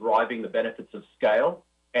focused on driving the benefits of scale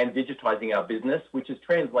and digitising our business, which has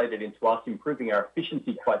translated into us improving our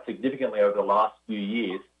efficiency quite significantly over the last few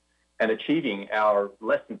years and achieving our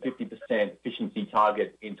less than 50% efficiency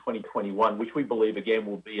target in 2021, which we believe, again,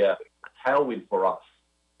 will be a tailwind for us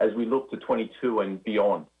as we look to 22 and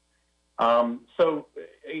beyond. So,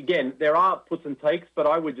 again, there are puts and takes, but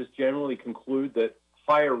I would just generally conclude that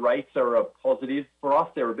higher rates are a positive for us.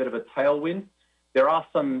 They're a bit of a tailwind. There are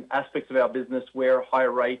some aspects of our business where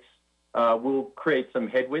higher rates will create some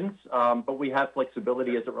headwinds, but we have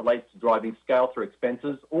flexibility as it relates to driving scale through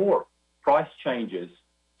expenses or price changes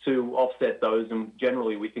to offset those. And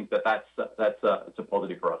generally, we think that it's a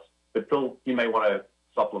positive for us. But Phil, you may want to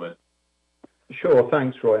supplement. Sure.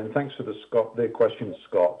 Thanks, Roy, and thanks for the question,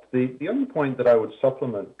 Scott. The only point that I would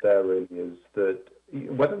supplement there really is that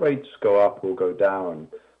whether rates go up or go down,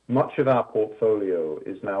 much of our portfolio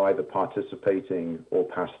is now either participating or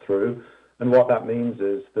passed through. And what that means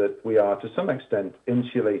is that we are, to some extent,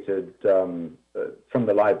 insulated from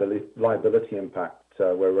the liability impact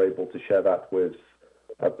where we're able to share that with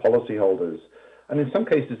policyholders. And in some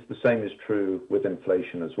cases, the same is true with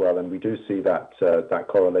inflation as well. And we do see that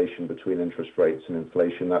correlation between interest rates and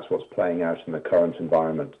inflation. That's what's playing out in the current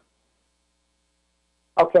environment.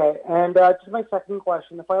 Okay, and just my second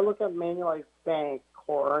question. If I look at Manulife Bank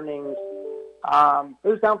core earnings, it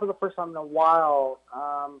was down for the first time in a while.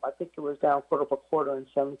 I think it was down quarter-over-quarter and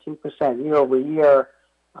 17% year-over-year,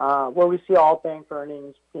 where we see all bank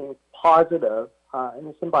earnings being positive in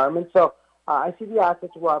this environment. So I see the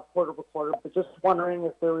assets were up quarter-over-quarter, but just wondering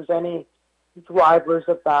if there was any drivers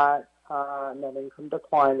of that net income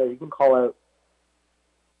decline that you can call out.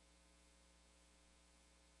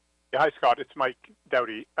 Yeah, hi, Scott. It's Mike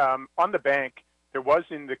Doughty. On the bank, there was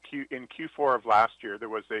in Q4 of last year, there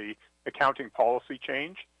was a accounting policy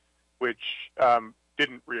change, which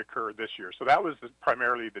didn't reoccur this year. So that was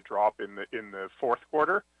primarily the drop in the fourth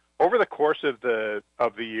quarter. Over the course of the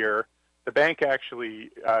year, the bank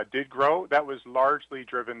actually did grow. That was largely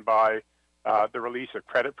driven by the release of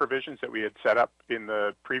credit provisions that we had set up in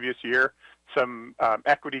the previous year, some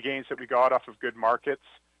equity gains that we got off of good markets,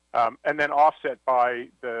 and then offset by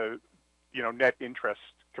the net interest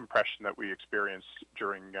compression that we experienced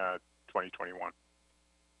during 2021.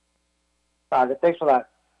 Got it. Thanks for that.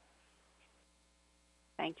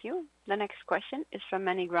 Thank you. The next question is from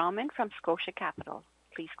Meny Grauman from Scotia Capital.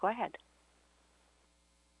 Please go ahead.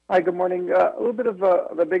 Hi, good morning. A little bit of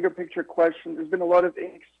a bigger picture question. There's been a lot of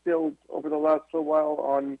ink spilled over the last little while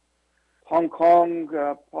on Hong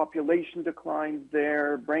Kong, population declines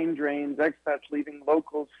there, brain drains, expats leaving,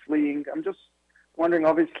 locals fleeing. I'm just wondering,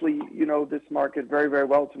 obviously, you know this market very, very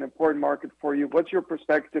well. It's an important market for you. What's your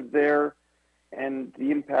perspective there and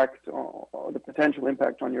the impact or the potential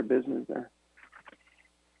impact on your business there?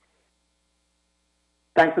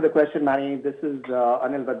 Thanks for the question, Manny. This is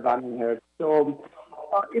Anil Wadhwani here. So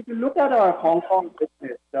if you look at our Hong Kong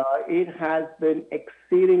business, it has been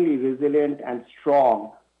exceedingly resilient and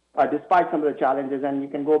strong despite some of the challenges. And you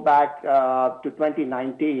can go back to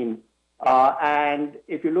 2019. And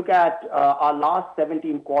if you look at our last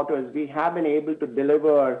 17 quarters, we have been able to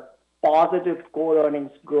deliver positive core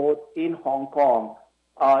earnings growth in Hong Kong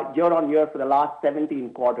year on year for the last 17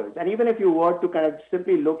 quarters. And even if you were to kind of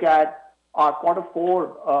simply look at our quarter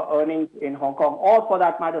four earnings in Hong Kong, or for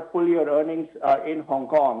that matter, full year earnings in Hong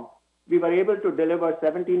Kong, we were able to deliver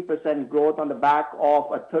 17% growth on the back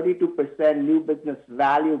of a 32% new business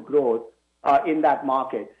value growth in that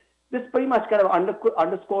market. This pretty much kind of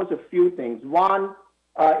underscores a few things. One,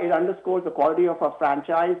 it underscores the quality of our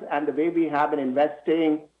franchise and the way we have been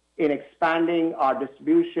investing in expanding our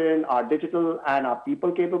distribution, our digital and our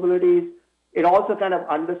people capabilities. It also kind of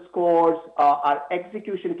underscores our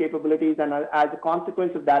execution capabilities, and as a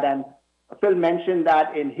consequence of that, and Phil mentioned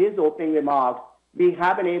that in his opening remarks, we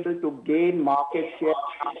have been able to gain market share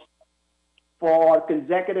for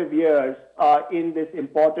consecutive years in this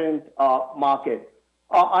important market.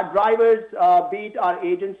 Our drivers beat our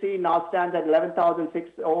agency now stands at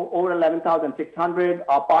over 11,600.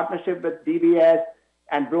 Our partnership with DBS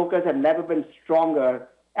and brokers have never been stronger.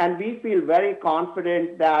 And we feel very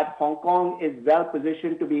confident that Hong Kong is well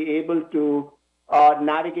positioned to be able to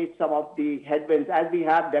navigate some of the headwinds, as we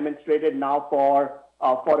have demonstrated now for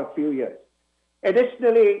a few years.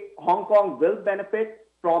 Additionally, Hong Kong will benefit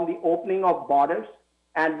from the opening of borders,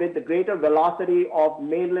 and with the greater velocity of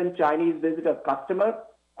mainland Chinese visitor customers,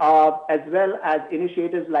 as well as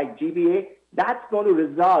initiatives like GBA, that's going to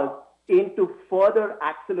result into further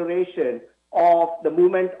acceleration of the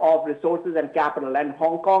movement of resources and capital. And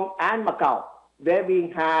Hong Kong and Macau, where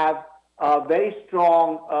we have a very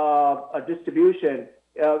strong distribution,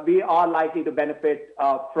 we are likely to benefit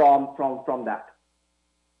from that.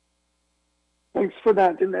 Thanks for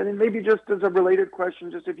that. And maybe just as a related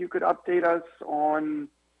question, just if you could update us on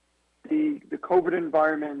the COVID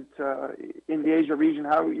environment in the Asia region,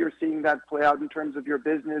 how you're seeing that play out in terms of your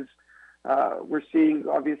business. We're seeing,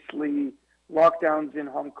 obviously, lockdowns in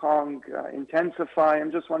Hong Kong intensify.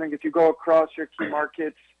 I'm just wondering if you go across your key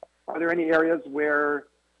markets, are there any areas where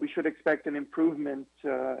we should expect an improvement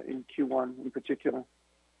in Q1 in particular?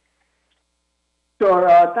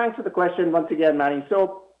 Sure. Thanks for the question once again, Manny.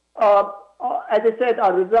 So, as I said,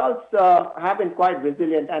 our results have been quite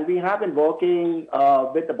resilient, and we have been working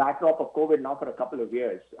with the backdrop of COVID now for a couple of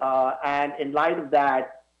years. And in light of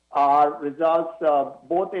that, our results,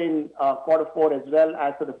 both in quarter four as well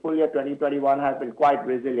as for the full year 2021, have been quite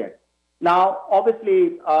resilient. Now,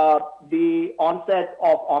 obviously, the onset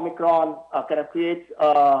of Omicron kind of creates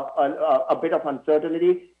a bit of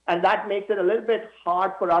uncertainty, and that makes it a little bit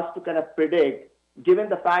hard for us to kind of predict, given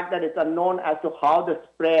the fact that it's unknown as to how the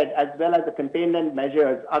spread as well as the containment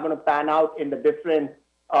measures are going to pan out in the different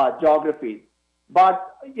geographies.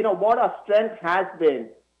 But, what our strength has been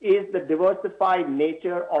is the diversified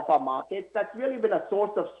nature of our markets. That's really been a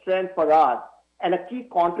source of strength for us and a key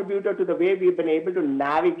contributor to the way we've been able to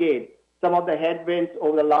navigate some of the headwinds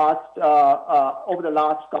over the last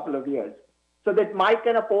couple of years. So that might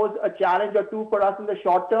kind of pose a challenge or two for us in the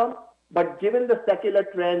short term, but given the secular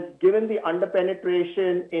trends, given the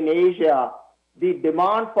underpenetration in Asia, the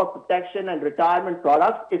demand for protection and retirement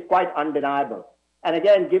products is quite undeniable. And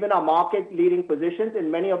again, given our market-leading positions in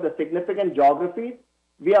many of the significant geographies,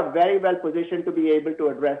 we are very well positioned to be able to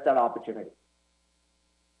address that opportunity.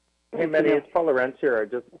 Hey, Manny, it's Paul Lorentz here.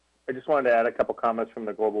 I just wanted to add a couple comments from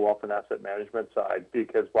the Global Wealth and Asset Management side,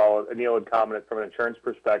 because while Anil had commented from an insurance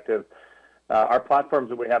perspective, our platforms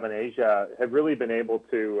that we have in Asia have really been able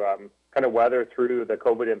to kind of weather through the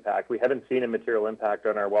COVID impact. We haven't seen a material impact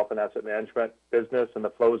on our wealth and asset management business, and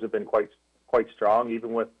the flows have been quite strong,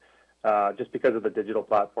 even with just because of the digital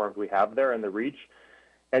platforms we have there and the reach.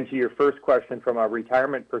 And to your first question, from a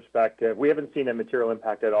retirement perspective, we haven't seen a material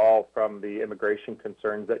impact at all from the immigration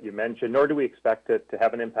concerns that you mentioned, nor do we expect it to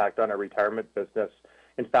have an impact on our retirement business.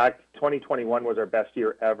 In fact, 2021 was our best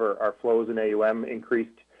year ever. Our flows in AUM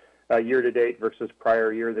increased year to date versus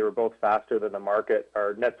prior year. They were both faster than the market.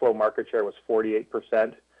 Our net flow market share was 48%,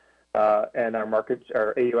 and our AUM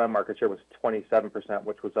market share was 27%,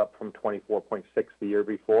 which was up from 24.6 the year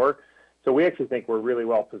before. So we actually think we're really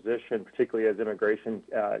well positioned, particularly as immigration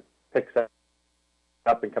picks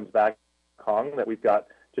up and comes back to Hong Kong, that we've got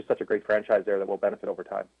just such a great franchise there that will benefit over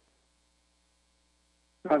time.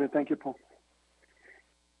 Got it. Thank you, Paul.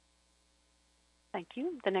 Thank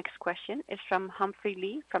you. The next question is from Humphrey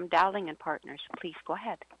Lee from Dowling & Partners. Please go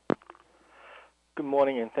ahead. Good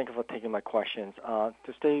morning, and thank you for taking my questions.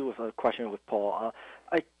 To stay with a question with Paul,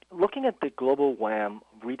 looking at the global WAM,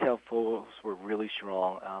 retail flows were really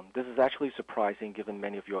strong. This is actually surprising given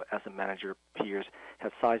many of your asset manager peers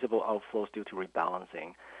have sizable outflows due to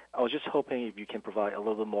rebalancing. I was just hoping if you can provide a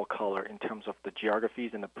little bit more color in terms of the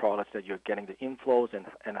geographies and the products that you're getting the inflows, and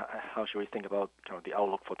how should we think about kind of the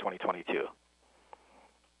outlook for 2022?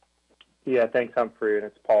 Yeah, thanks, Humphrey, and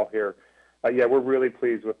it's Paul here. We're really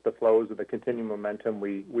pleased with the flows and the continuing momentum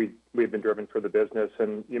we've been driven for the business.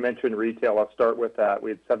 And you mentioned retail. I'll start with that.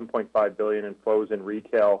 We had $7.5 billion in flows in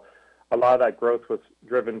retail. A lot of that growth was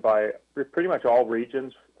driven by pretty much all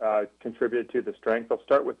regions contributed to the strength. I'll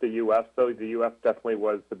start with the U.S., though. The U.S. definitely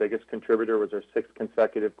was the biggest contributor. It was our sixth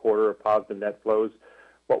consecutive quarter of positive net flows.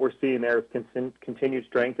 What we're seeing there is continued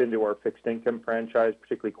strength into our fixed income franchise,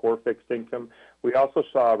 particularly core fixed income. We also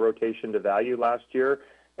saw a rotation to value last year,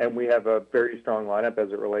 and we have a very strong lineup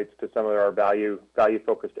as it relates to some of our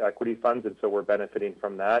value-focused equity funds, and so we're benefiting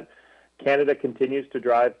from that. Canada continues to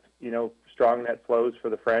drive, strong net flows for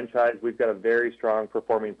the franchise. We've got a very strong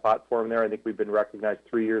performing platform there. I think we've been recognized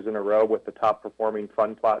 3 years in a row with the top performing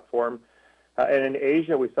fund platform. And in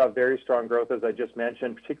Asia, we saw very strong growth, as I just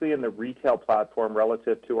mentioned, particularly in the retail platform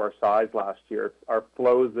relative to our size last year. Our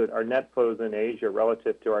net flows in Asia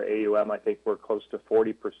relative to our AUM, I think, were close to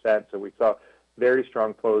 40%. So we saw very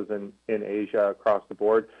strong flows in Asia across the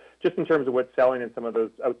board. Just in terms of what's selling in some of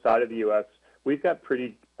those outside of the U.S., we've got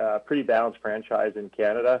pretty balanced franchise in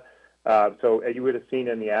Canada. So you would have seen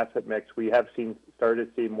in the asset mix, we have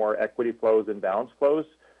started to see more equity flows and balance flows.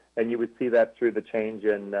 And you would see that through the change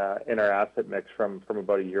in our asset mix from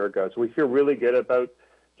about a year ago. So we feel really good about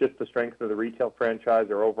just the strength of the retail franchise,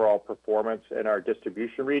 our overall performance, and our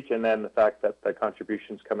distribution reach, and then the fact that the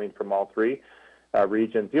contributions coming from all three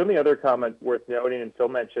regions. The only other comment worth noting, and Phil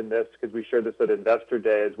mentioned this because we shared this at Investor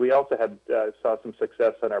Day, is we also had saw some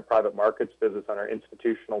success on our private markets business on our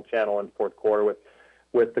institutional channel in fourth quarter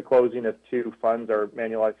with the closing of two funds, our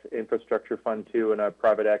Manulife Infrastructure Fund 2 and our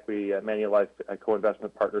private equity Manulife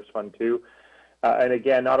Co-Investment Partners Fund 2. And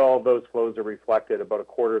again, not all of those flows are reflected. About a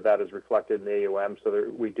quarter of that is reflected in the AUM.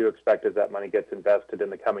 So we do expect as that money gets invested in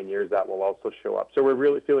the coming years, that will also show up. So we're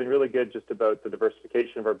really feeling really good just about the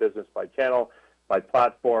diversification of our business by channel, by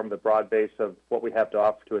platform, the broad base of what we have to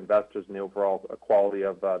offer to investors, and the overall quality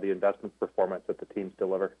of the investment performance that the teams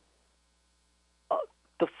deliver.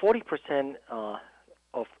 The 40%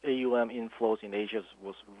 of AUM inflows in Asia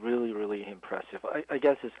was really, really impressive. I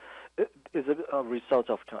guess is it a result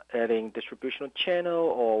of adding distributional channel,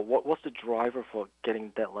 or what's the driver for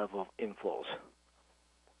getting that level of inflows?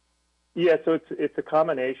 Yeah, so it's a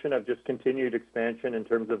combination of just continued expansion in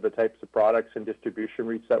terms of the types of products and distribution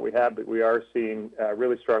reach that we have, but we are seeing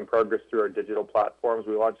really strong progress through our digital platforms.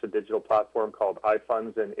 We launched a digital platform called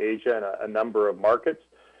iFunds in Asia and a number of markets,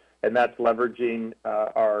 and that's leveraging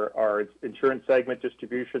our insurance segment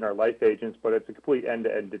distribution, our life agents, but it's a complete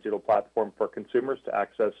end-to-end digital platform for consumers to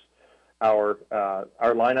access our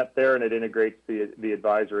lineup there, and it integrates the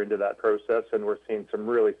advisor into that process, and we're seeing some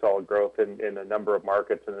really solid growth in a number of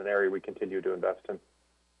markets in an area we continue to invest in.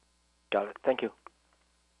 Got it. Thank you.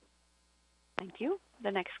 Thank you.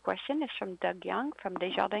 The next question is from Doug Young from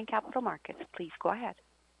Desjardins Capital Markets. Please go ahead.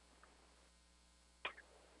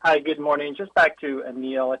 Hi, good morning. Just back to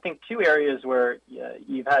Anil. I think two areas where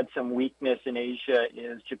you've had some weakness in Asia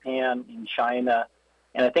is Japan and China,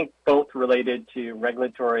 and I think both related to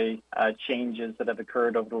regulatory changes that have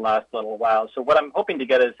occurred over the last little while. So what I'm hoping to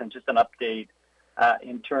get is just an update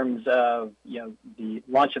in terms of the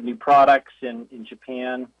launch of new products in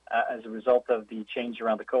Japan as a result of the change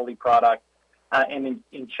around the COLI product, and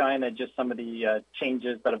in China, just some of the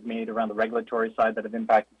changes that have made around the regulatory side that have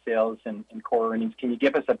impacted sales and core earnings. Can you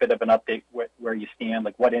give us a bit of an update where you stand,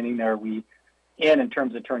 like what inning are we in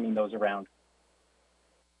terms of turning those around?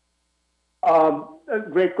 A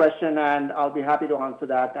great question, and I'll be happy to answer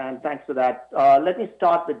that, and thanks for that. Let me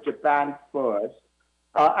start with Japan first.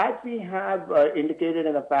 As we have indicated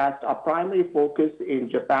in the past, our primary focus in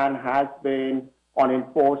Japan has been on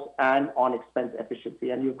in-force and on expense efficiency,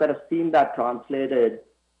 and you've kind of seen that translated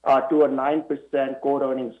to a 9% core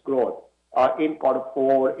earnings growth in quarter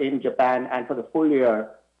four in Japan, and for the full year,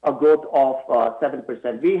 a growth of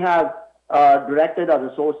 7%. We have directed our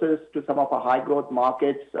resources to some of our high-growth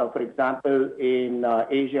markets, for example, in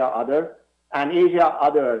Asia Other. And Asia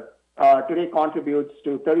Other today contributes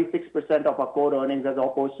to 36% of our core earnings as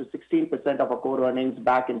opposed to 16% of our core earnings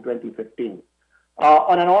back in 2015.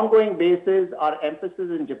 On an ongoing basis, our emphasis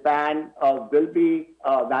in Japan will be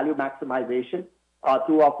value maximization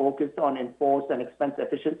through our focus on in-force and expense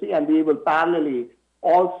efficiency, and we will parallelly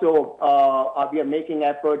also we are making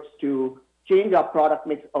efforts to change our product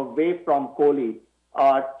mix away from COLI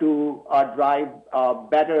to drive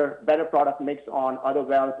better product mix on other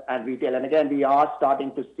wealth and retail. And again, we are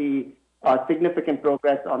starting to see significant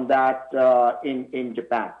progress on that in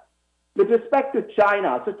Japan. With respect to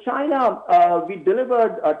China, so China, we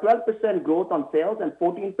delivered 12% growth on sales and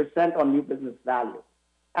 14% on new business value.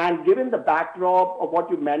 And given the backdrop of what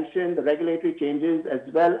you mentioned, the regulatory changes as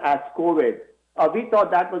well as COVID, we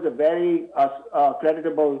thought that was a very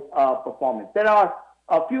creditable performance. There are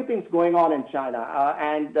a few things going on in China.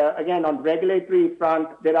 And again, on the regulatory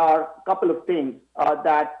front, there are a couple of things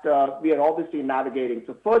that we are obviously navigating.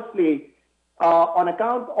 So firstly, on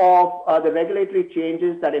account of the regulatory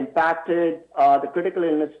changes that impacted the critical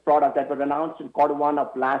illness product that were announced in quarter one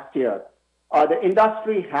of last year, the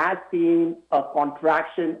industry has seen a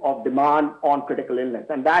contraction of demand on critical illness,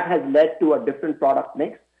 and that has led to a different product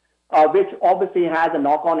mix, which obviously has a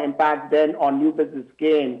knock-on impact then on new business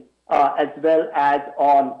gain as well as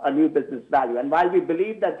on a new business value. And while we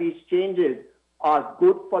believe that these changes are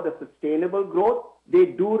good for the sustainable growth, they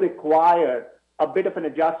do require a bit of an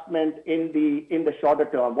adjustment in the shorter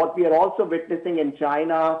term. What we are also witnessing in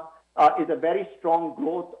China is a very strong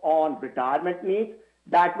growth on retirement needs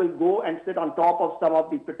that will go and sit on top of some of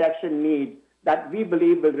the protection needs that we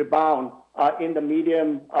believe will rebound in the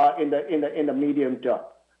medium term.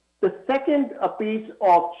 The second piece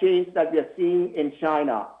of change that we are seeing in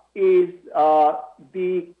China is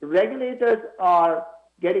the regulators are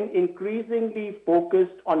getting increasingly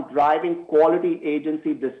focused on driving quality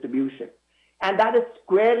agency distribution. And that is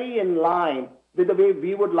squarely in line with the way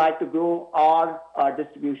we would like to grow our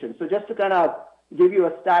distribution. So just to kind of give you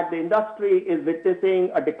a stat, the industry is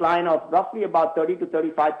witnessing a decline of roughly about 30 to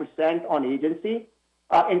 35% on agency.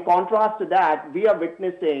 In contrast to that, we are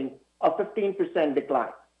witnessing a 15% decline.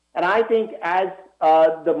 And I think as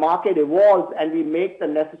the market evolves and we make the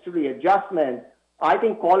necessary adjustments, I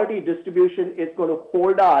think quality distribution is going to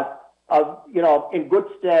hold us, in good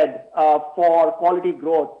stead for quality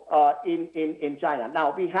growth in China.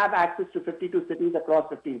 Now, we have access to 52 cities across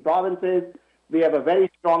 15 provinces. We have a very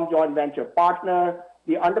strong joint venture partner.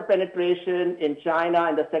 The underpenetration in China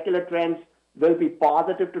and the secular trends will be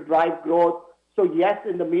positive to drive growth. So yes,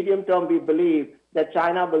 in the medium term, we believe that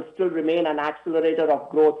China will still remain an accelerator of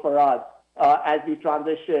growth for us as we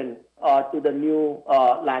transition to the new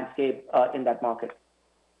landscape in that market.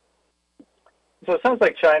 So it sounds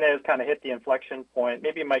like China has kind of hit the inflection point.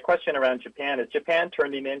 Maybe my question around Japan, is Japan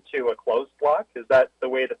turning into a closed block? Is that the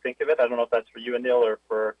way to think of it? I don't know if that's for you, Anil, or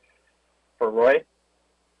for Roy.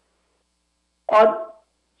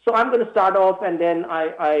 So I'm going to start off, and then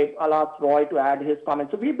I'll ask Roy to add his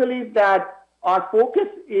comments. So we believe that our focus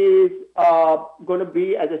is going to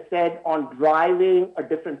be, as I said, on driving a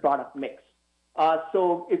different product mix.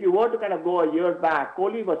 So if you were to kind of go a year back,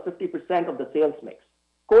 COLI was 50% of the sales mix.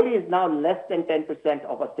 COLI is now less than 10%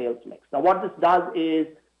 of our sales mix. Now, what this does is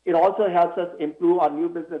it also helps us improve our new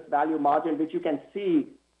business value margin, which you can see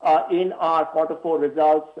in our Q4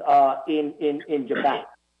 results in Japan.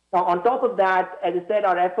 Now, on top of that, as I said,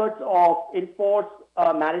 our efforts of in-force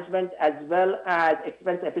management as well as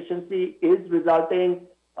expense efficiency is resulting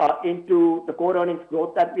into the core earnings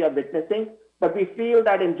growth that we are witnessing. But we feel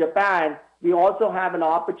that in Japan, we also have an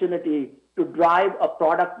opportunity to drive a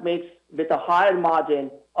product mix with a higher margin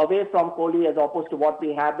away from COLI as opposed to what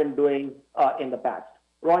we have been doing in the past.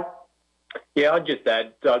 Roy? Yeah, I'd just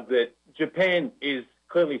add, Doug, that Japan is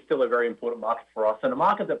clearly still a very important market for us and a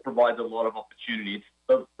market that provides a lot of opportunity. It's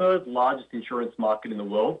the third largest insurance market in the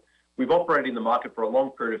world. We've operated in the market for a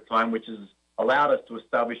long period of time, which has allowed us to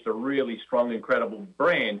establish a really strong and credible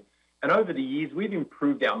brand. And over the years, we've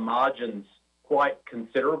improved our margins quite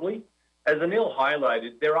considerably. As Anil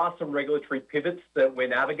highlighted, there are some regulatory pivots that we're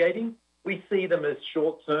navigating. We see them as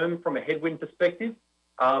short-term from a headwind perspective.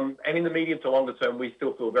 And in the medium to longer term, we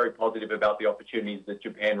still feel very positive about the opportunities that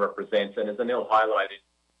Japan represents. And as Anil highlighted,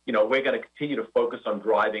 we're going to continue to focus on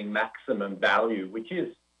driving maximum value, which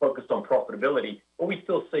is focused on profitability, but we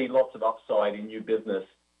still see lots of upside in new business.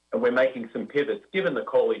 And we're making some pivots, given the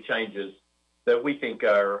COLI changes, that we think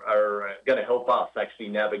are going to help us actually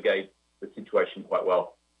navigate the situation quite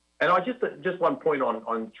well. And I just one point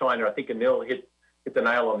on China. I think Anil hit the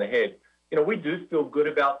nail on the head. We do feel good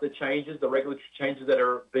about the changes, the regulatory changes that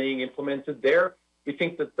are being implemented there. We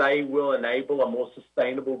think that they will enable a more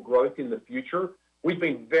sustainable growth in the future. We've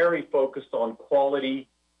been very focused on quality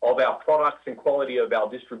of our products and quality of our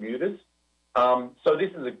distributors. So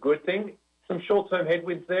this is a good thing. Some short-term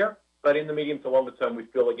headwinds there, but in the medium to longer term, we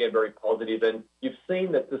feel, again, very positive. And you've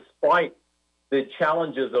seen that despite the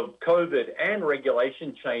challenges of COVID and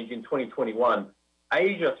regulation change in 2021,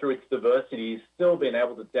 Asia, through its diversity, has still been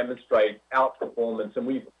able to demonstrate outperformance. And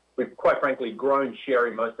we've quite frankly grown share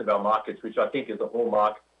in most of our markets, which I think is a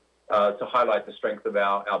hallmark to highlight the strength of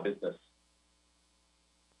our business.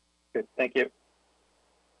 Good. Thank you.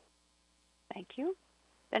 Thank you.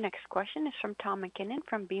 The next question is from Tom MacKinnon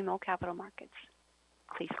from BMO Capital Markets.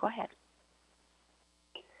 Please go ahead.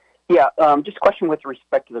 Yeah, just a question with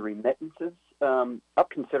respect to the remittances, up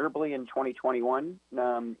considerably in 2021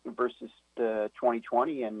 versus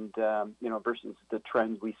 2020 and, versus the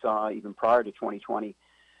trends we saw even prior to 2020.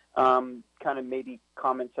 Kind of maybe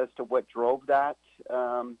comments as to what drove that,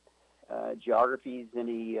 geographies,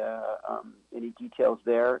 any details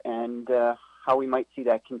there, and how we might see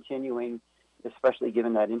that continuing, especially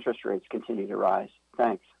given that interest rates continue to rise.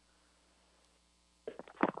 Thanks.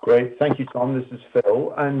 Great. Thank you, Tom. This is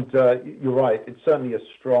Phil. And you're right. It's certainly a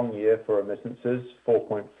strong year for remittances,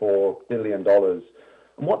 $4.4 billion. And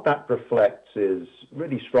what that reflects is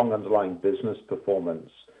really strong underlying business performance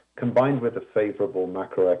combined with a favorable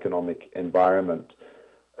macroeconomic environment.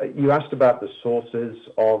 You asked about the sources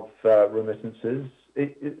of remittances.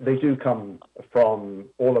 They do come from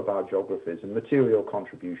all of our geographies and material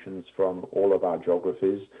contributions from all of our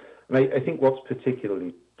geographies. And I think what's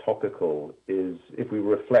particularly topical is if we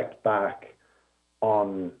reflect back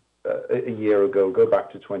on a year ago, go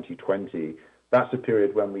back to 2020, that's a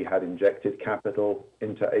period when we had injected capital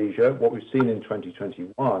into Asia. What we've seen in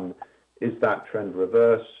 2021 is that trend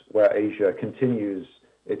reverse, where Asia continues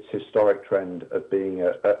its historic trend of being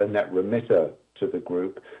a net remitter to the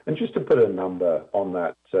group. And just to put a number on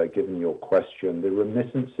that, given your question, the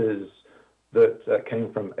remittances that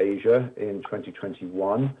came from Asia in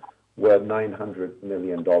 2021 were $900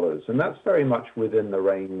 million. And that's very much within the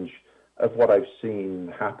range of what I've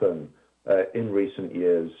seen happen in recent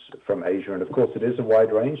years from Asia. And of course, it is a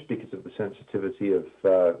wide range because of the sensitivity of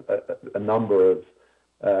a number of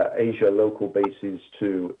Asia local bases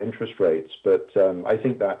to interest rates. But I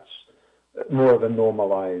think that's more of a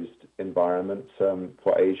normalized environment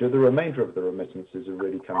for Asia. The remainder of the remittances are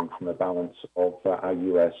really coming from a balance of our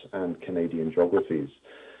U.S. and Canadian geographies.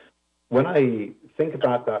 When I think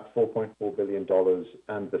about that $4.4 billion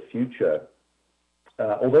and the future,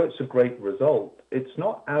 although it's a great result, it's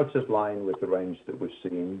not out of line with the range that we've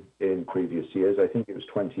seen in previous years. I think it was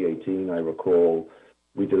 2018, I recall,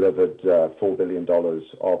 we delivered $4 billion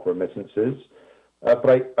of remittances. But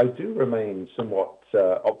I do remain somewhat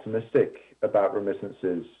optimistic about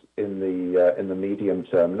remittances in the medium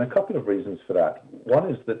term, and a couple of reasons for that. One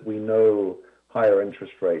is that we know higher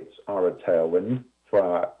interest rates are a tailwind for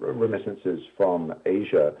our remittances from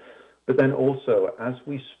Asia. But then also, as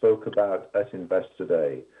we spoke about at Investor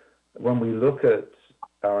Day, when we look at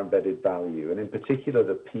our embedded value, and in particular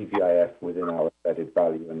the PVIF within our embedded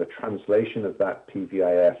value and the translation of that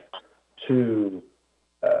PVIF to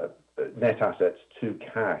net assets to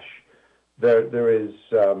cash, there is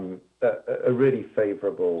a really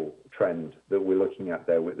favorable trend that we're looking at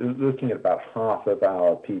there. We're looking at about half of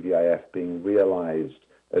our PVIF being realized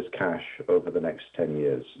as cash over the next 10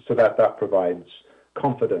 years. So that provides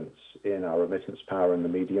confidence in our remittance power in the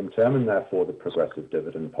medium term and therefore the progressive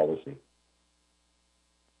dividend policy.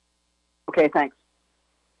 Okay, thanks.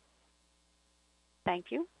 Thank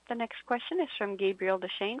you. The next question is from Gabriel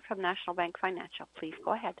Dechaine from National Bank Financial. Please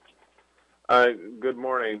go ahead. Good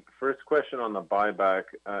morning. First question on the buyback.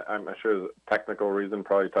 I'm sure there's a technical reason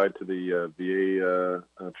probably tied to the VA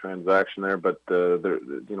transaction there, but a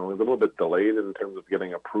little bit delayed in terms of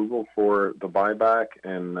getting approval for the buyback.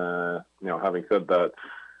 And having said that,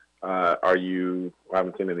 I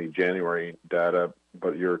haven't seen any January data,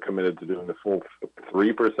 but you're committed to doing the full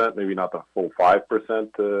 3%, maybe not the full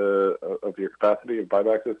 5% of your capacity of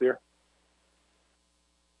buybacks this year?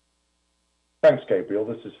 Thanks, Gabriel.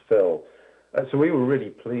 This is Phil. So we were really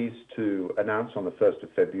pleased to announce on the 1st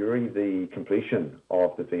of February the completion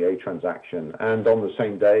of the VA transaction. And on the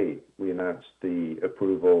same day, we announced the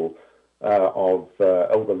approval of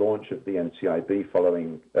the launch of the NCIB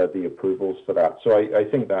following the approvals for that. So I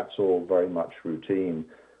think that's all very much routine.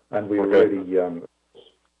 And we were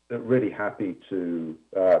really happy to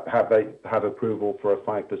have approval for a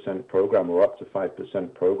 5% program or up to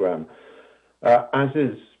 5% program. As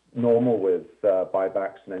is normal with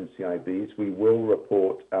buybacks and NCIBs, we will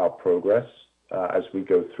report our progress as we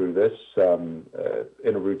go through this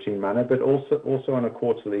in a routine manner, but also on a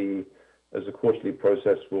quarterly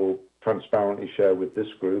process. We'll transparently share with this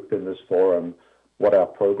group in this forum what our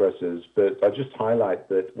progress is. But I just highlight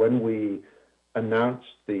that when we announced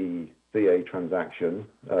the VA transaction,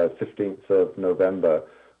 15th of November,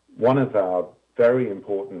 one of our very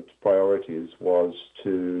important priorities was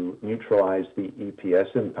to neutralize the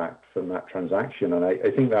EPS impact from that transaction. And I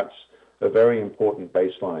think that's a very important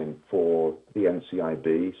baseline for the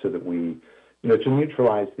NCIB so that we, to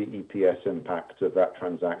neutralize the EPS impact of that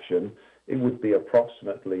transaction, it would be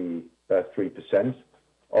approximately 3%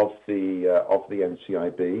 of the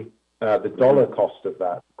NCIB. The dollar cost of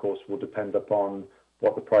that, of course, will depend upon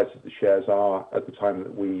what the price of the shares are at the time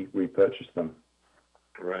that we repurchase them.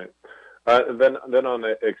 Right. Then on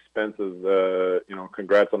the expenses,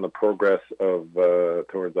 congrats on the progress of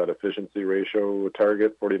towards that efficiency ratio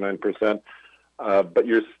target, 49%. But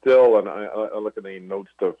you're still, and I look at the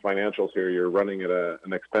notes to financials here, you're running at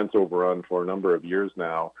an expense overrun for a number of years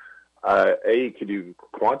now. Could you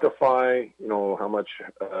quantify, how much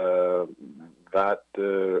that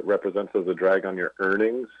represents as a drag on your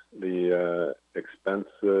earnings, the expense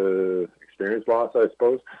experience loss, I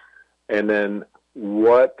suppose? And then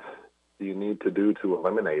what do you need to do to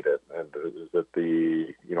eliminate it? And is it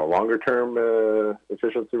the longer-term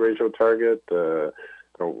efficiency ratio target?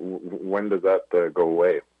 When does that go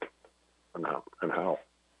away, and how?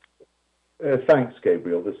 Thanks,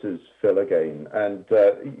 Gabriel. This is Phil again. And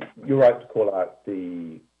you're right to call out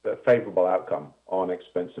the favorable outcome on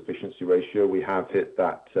expense efficiency ratio. We have hit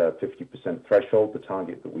that 50% threshold, the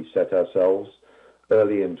target that we set ourselves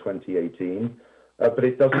early in 2018. But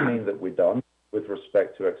it doesn't mean that we're done with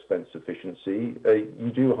respect to expense efficiency.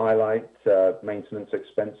 You do highlight maintenance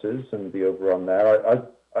expenses and the overrun there.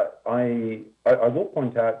 I will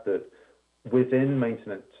point out that within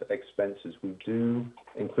maintenance expenses, we do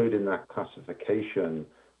include in that classification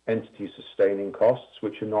entity sustaining costs,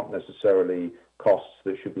 which are not necessarily costs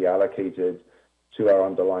that should be allocated to our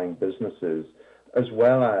underlying businesses, as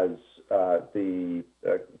well as the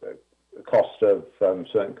cost of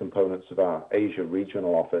certain components of our Asia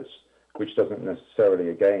regional office, which doesn't necessarily,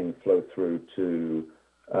 again, flow through to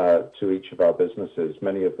each of our businesses.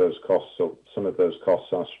 Many of those costs, or some of those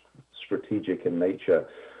costs, are strategic in nature.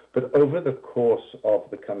 But over the course of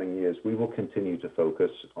the coming years, we will continue to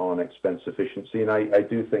focus on expense efficiency, and I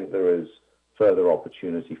do think there is further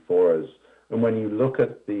opportunity for us. And when you look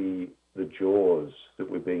at the jaws that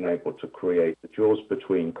we're being able to create, the jaws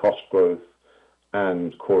between cost growth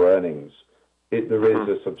and core earnings, there is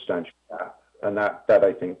a substantial gap. And that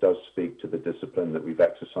I think does speak to the discipline that we've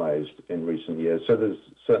exercised in recent years. So there's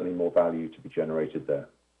certainly more value to be generated there.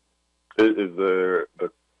 Is there a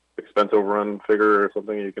expense overrun figure or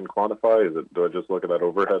something you can quantify? Do I just look at that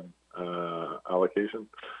overhead allocation?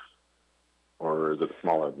 Or is it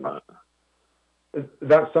smaller than that?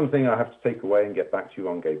 That's something I have to take away and get back to you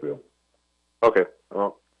on, Gabriel. Okay.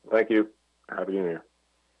 Well, thank you. Happy New Year.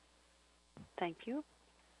 Thank you.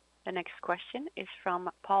 The next question is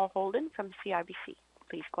from Paul Holden from CIBC.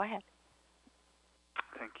 Please go ahead.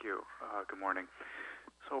 Thank you. Good morning.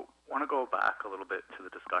 So I want to go back a little bit to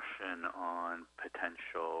the discussion on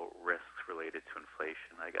potential risks related to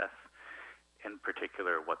inflation, I guess. In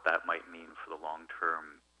particular, what that might mean for the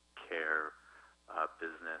long-term care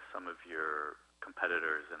business. Some of your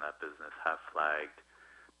competitors in that business have flagged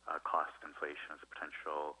cost inflation as a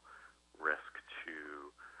potential risk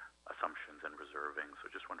to assumptions and reserving. So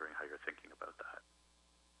just wondering how you're thinking about that.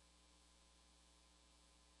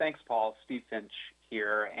 Thanks, Paul. Steve Finch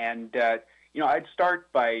here. And, I'd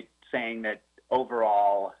start by saying that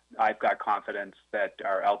overall, I've got confidence that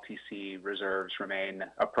our LTC reserves remain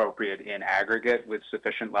appropriate in aggregate with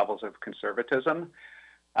sufficient levels of conservatism.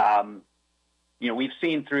 We've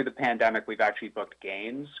seen through the pandemic, we've actually booked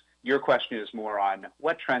gains. Your question is more on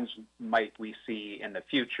what trends might we see in the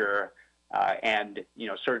future. And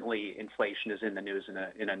certainly inflation is in the news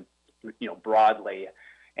broadly,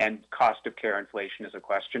 and cost of care inflation is a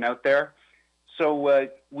question out there. So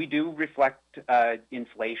we do reflect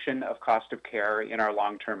inflation of cost of care in our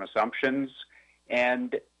long-term assumptions,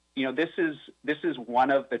 and this is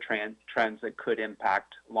one of the trends that could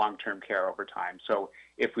impact long-term care over time. So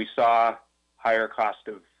if we saw higher cost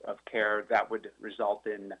of care, that would result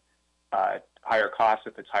in higher costs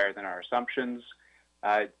if it's higher than our assumptions.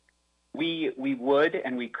 We would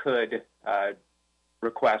and we could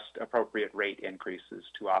request appropriate rate increases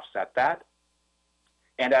to offset that.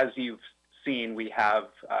 And as you've seen, we have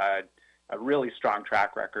a really strong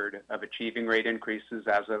track record of achieving rate increases.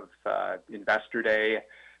 As of Investor Day,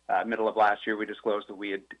 middle of last year, we disclosed that we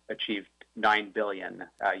had achieved $9 billion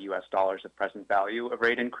US dollars of present value of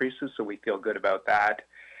rate increases, so we feel good about that.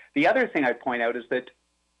 The other thing I'd point out is that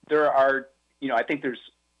there are, I think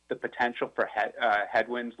there's the potential for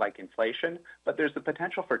headwinds like inflation, but there's the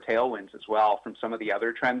potential for tailwinds as well from some of the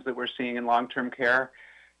other trends that we're seeing in long-term care.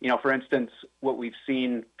 For instance, what we've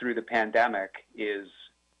seen through the pandemic is,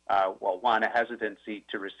 one, a hesitancy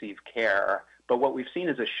to receive care, but what we've seen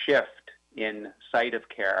is a shift in site of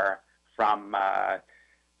care from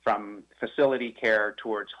facility care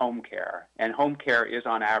towards home care. And home care is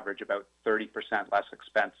on average about 30% less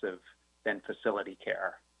expensive than facility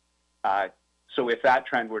care. So if that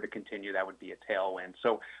trend were to continue, that would be a tailwind.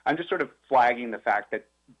 So I'm just sort of flagging the fact that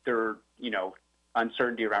there,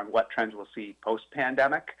 uncertainty around what trends we'll see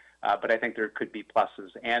post-pandemic, but I think there could be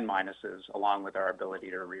pluses and minuses along with our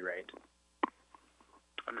ability to re-rate.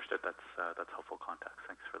 Understood. That's helpful context.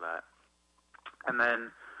 Thanks for that. And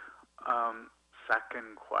then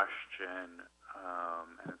second question,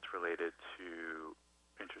 and it's related to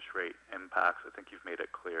interest rate impacts. I think you've made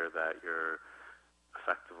it clear that you're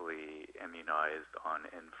effectively immunized on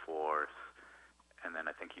in-force, and then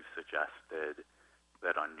I think you've suggested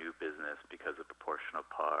that on new business, because of proportional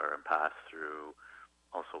par and pass-through,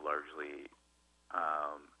 also largely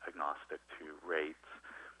agnostic to rates.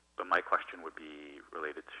 But my question would be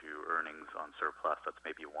related to earnings on surplus. That's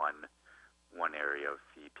maybe one area of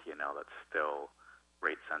the P&L that's still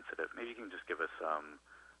rate sensitive. Maybe you can just give us some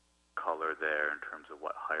color there in terms of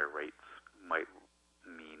what higher rates might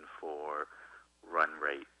mean for run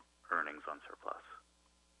rate earnings on surplus.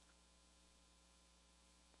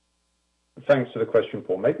 Thanks for the question,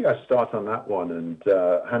 Paul. Maybe I start on that one and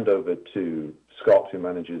hand over to Scott, who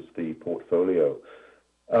manages the portfolio.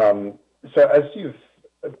 So as you've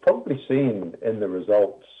probably seen in the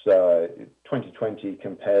results, 2020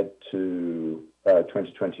 compared to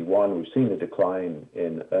 2021, we've seen a decline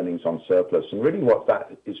in earnings on surplus. And really what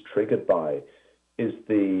that is triggered by is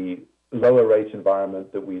the lower rate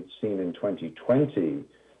environment that we'd seen in 2020,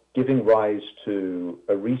 giving rise to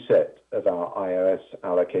a reset of our IRS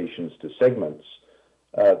allocations to segments.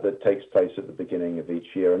 that takes place at the beginning of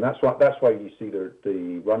each year. And that's why you see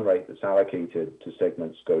the run rate that's allocated to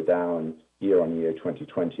segments go down year on year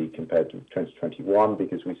 2020 compared to 2021,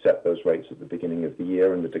 because we set those rates at the beginning of the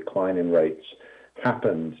year and the decline in rates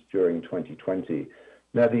happened during 2020.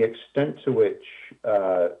 Now, the extent to which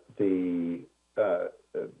the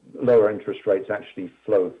lower interest rates actually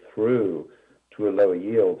flow through to a lower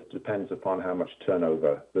yield depends upon how much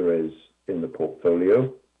turnover there is in the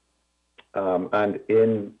portfolio. And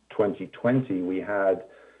in 2020, we had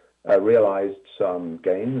realized some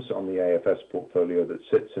gains on the AFS portfolio that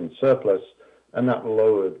sits in surplus, and that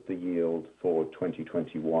lowered the yield for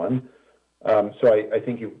 2021. So I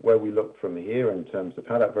think where we look from here in terms of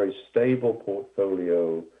how that very stable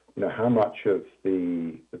portfolio, how much of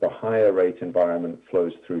the higher rate environment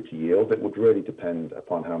flows through to yield, it would really depend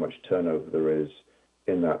upon how much turnover there is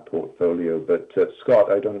in that portfolio. But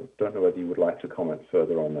Scott, I don't know whether you would like to comment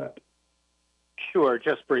further on that. Sure,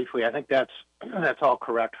 just briefly. I think that's all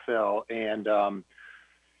correct, Phil. And our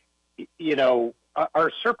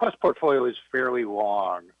surplus portfolio is fairly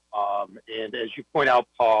long. And as you point out,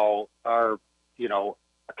 Paul, our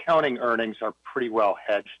accounting earnings are pretty well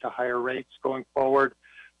hedged to higher rates going forward.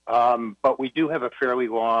 But we do have a fairly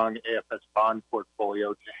long AFS bond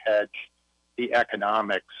portfolio to hedge the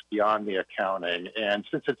economics beyond the accounting. And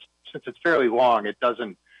since it's fairly long, it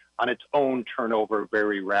doesn't on its own turn over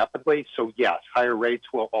very rapidly. So yes, higher rates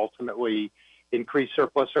will ultimately increase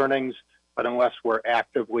surplus earnings, but unless we're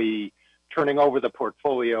actively turning over the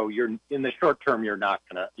portfolio, in the short term you're not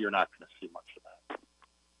gonna see much of that.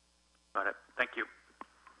 Got it. Thank you.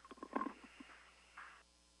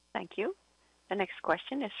 Thank you. The next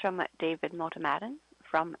question is from David Motemaden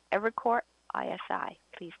from Evercore ISI.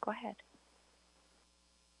 Please go ahead.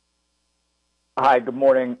 Hi, good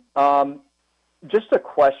morning. Just a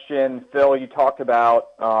question, Phil, you talked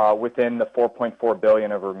about within the $4.4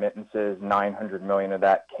 billion of remittances, $900 million of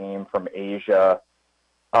that came from Asia.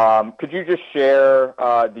 Could you just share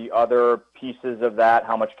the other pieces of that,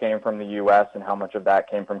 how much came from the U.S. and how much of that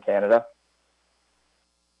came from Canada?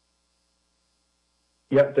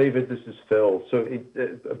 Yep, David, this is Phil. So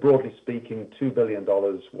broadly speaking, $2 billion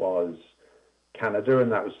was Canada,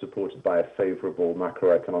 and that was supported by a favorable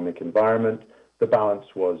macroeconomic environment. The balance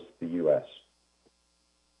was the U.S.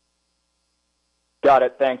 Got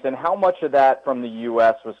it, thanks. And how much of that from the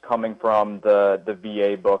U.S. was coming from the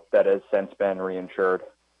VA book that has since been reinsured?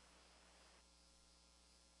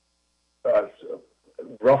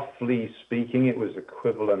 Roughly speaking, it was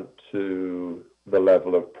equivalent to the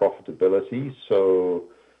level of profitability. So,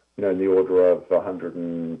 in the order of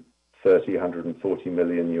 $130, $140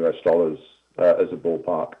 million US dollars as a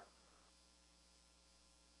ballpark.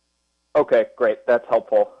 Okay, great. That's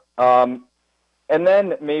helpful. And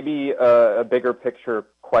then maybe a bigger picture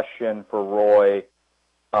question for Roy.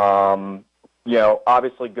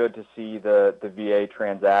 Obviously good to see the VA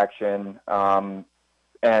transaction,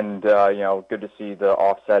 and good to see the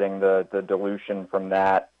offsetting the dilution from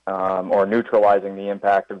that, or neutralizing the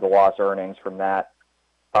impact of the lost earnings from that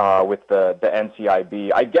with the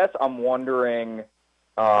NCIB. I guess I'm wondering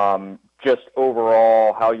just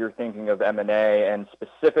overall how you're thinking of M&A and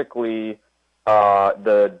specifically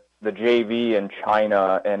the JV in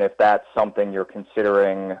China, and if that's something you're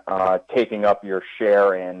considering taking up your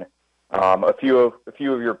share in. A few of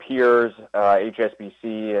your peers, HSBC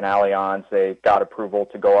and Allianz, they got approval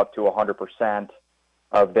to go up to 100%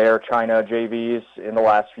 of their China JVs in the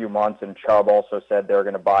last few months, and Chubb also said they're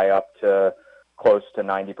going to buy up to close to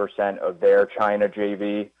 90% of their China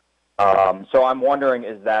JV. So I'm wondering,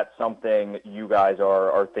 is that something you guys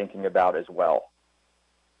are thinking about as well?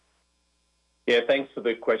 Yeah, thanks for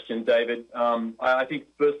the question, David. I think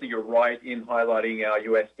firstly you're right in highlighting our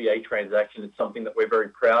USVA transaction. It's something that we're very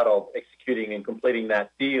proud of executing and completing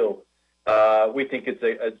that deal. We think it's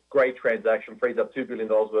a great transaction, frees up $2 billion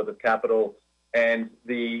worth of capital, and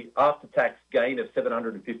the after-tax gain of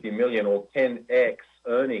 $750 million or 10x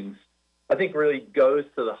earnings, I think really goes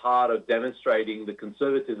to the heart of demonstrating the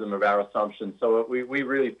conservatism of our assumptions. So we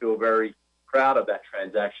really feel very proud of that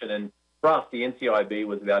transaction. And for us, the NCIB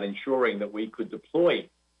was about ensuring that we could deploy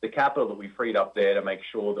the capital that we freed up there to make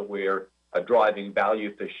sure that we're driving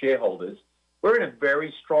value for shareholders. We're in a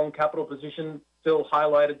very strong capital position. Phil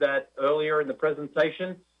highlighted that earlier in the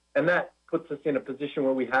presentation, and that puts us in a position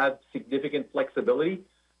where we have significant flexibility.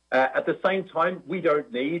 At the same time, we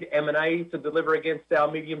don't need M&A to deliver against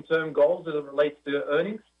our medium-term goals as it relates to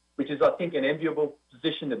earnings, which is, I think, an enviable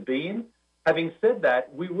position to be in. Having said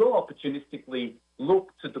that, we will opportunistically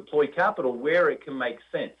look to deploy capital where it can make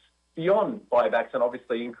sense beyond buybacks and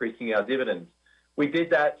obviously increasing our dividends. We did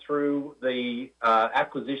that through the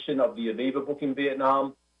acquisition of the Aviva book in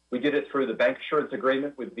Vietnam. We did it through the bank assurance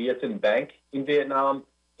agreement with VietinBank in Vietnam.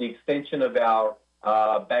 The extension of our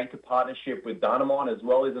banker partnership with Danamon as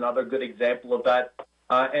well is another good example of that.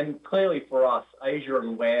 And clearly for us, Asia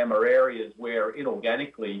and WAM are areas where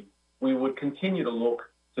inorganically we would continue to look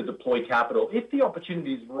to deploy capital if the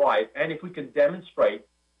opportunity is right and if we can demonstrate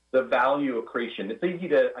the value accretion. It's easy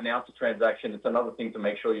to announce a transaction. It's another thing to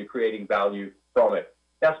make sure you're creating value from it.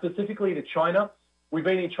 Now, specifically to China, we've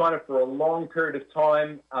been in China for a long period of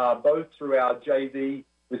time, both through our JV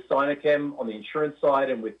with Sinochem on the insurance side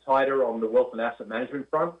and with TIDA on the wealth and asset management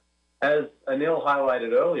front. As Anil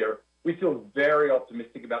highlighted earlier, we feel very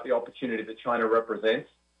optimistic about the opportunity that China represents,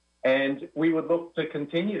 and we would look to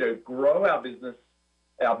continue to grow our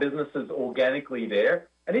businesses organically there.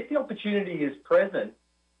 And if the opportunity is present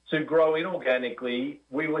to grow inorganically,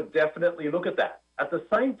 we would definitely look at that. At the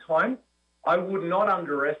same time, I would not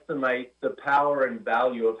underestimate the power and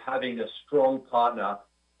value of having a strong partner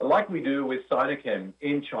like we do with Sinochem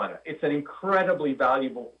in China. It's an incredibly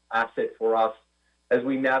valuable asset for us as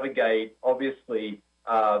we navigate, obviously,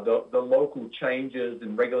 the local changes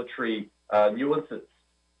and regulatory nuances.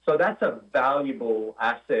 So that's a valuable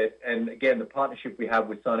asset. And again, the partnership we have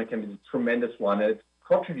with Sinochem is a tremendous one. And it's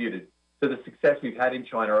contributed to the success we've had in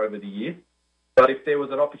China over the years. But if there was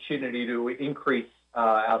an opportunity to increase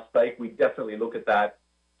our stake, we definitely look at that.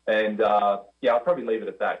 And yeah, I'll probably leave it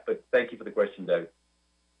at that. But thank you for the question, David.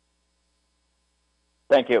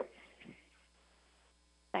 Thank you.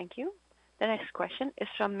 Thank you. The next question is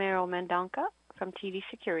from Meryl Mendonca from TD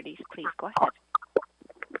Securities. Please go ahead.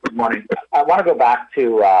 Good morning. I want to go back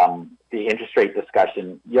to the interest rate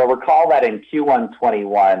discussion. You'll recall that in Q1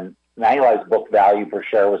 21, annualized book value per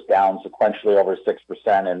share was down sequentially over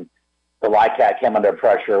 6%, and the LICAT came under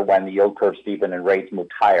pressure when the yield curve steepened and rates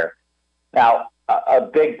moved higher. Now, a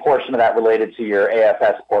big portion of that related to your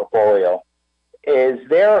AFS portfolio. Is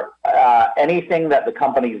there anything that the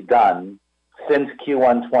company's done since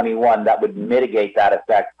Q1 21 that would mitigate that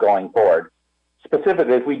effect going forward?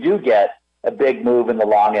 Specifically, if we do get a big move in the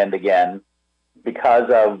long end again because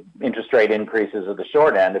of interest rate increases at the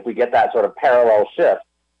short end, if we get that sort of parallel shift,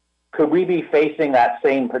 could we be facing that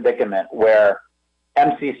same predicament where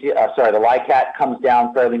the LICAT comes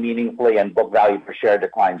down fairly meaningfully and book value per share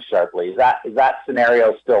declines sharply? Is that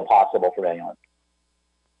scenario still possible for anyone?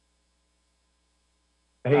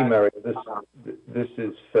 Hey, Mary, this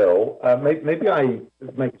is Phil. Maybe I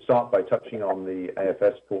may start by touching on the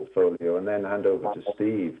AFS portfolio and then hand over to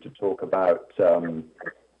Steve to talk about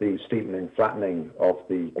the steepening, flattening of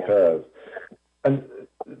the curve. And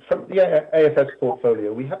from the AFS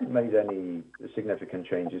portfolio, we haven't made any significant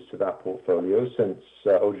changes to that portfolio since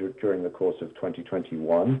during the course of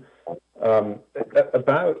 2021.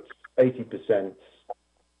 About 80%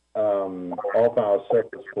 of our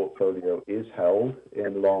surplus portfolio is held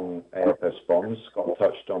in long AFS bonds. Scott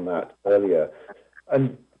touched on that earlier.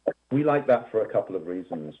 And we like that for a couple of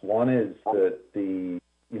reasons. One is that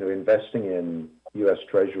investing in U.S.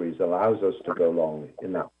 Treasuries allows us to go long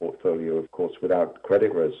in that portfolio, of course, without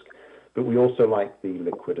credit risk. But we also like the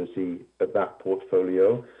liquidity of that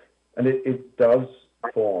portfolio. And it does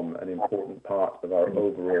form an important part of our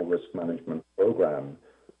overall risk management program.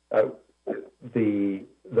 The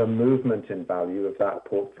movement in value of that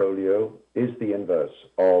portfolio is the inverse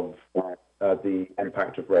of the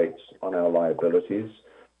impact of rates on our liabilities.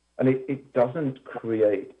 And it doesn't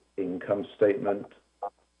create income statement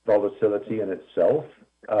volatility in itself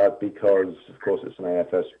because, of course, it's an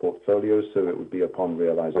AFS portfolio, so it would be upon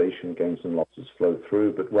realization gains and losses flow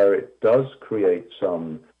through. But where it does create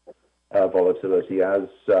some volatility, as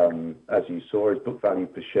you saw, is book value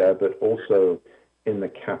per share, but also in the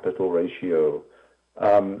capital ratio.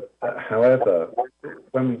 However,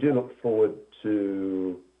 when we do look forward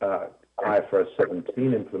to IFRS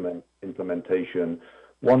 17 implementation,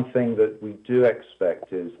 one thing that we do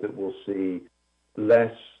expect is that we'll see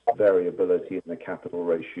less variability in the capital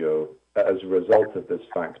ratio as a result of this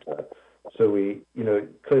factor. So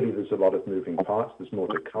clearly there's a lot of moving parts. There's more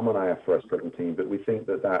to come on IFRS 17, but we think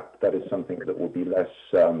that is something that will be less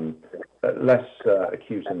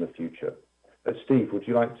acute in the future. Steve, would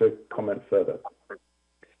you like to comment further?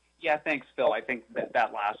 Yeah, thanks, Phil. I think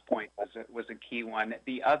that last point was a key one.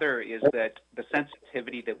 The other is that the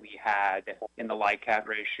sensitivity that we had in the LICAT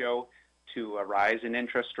ratio to a rise in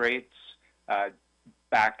interest rates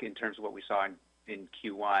back in terms of what we saw in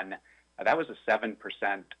Q1, that was a 7%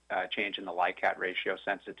 change in the LICAT ratio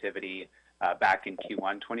sensitivity back in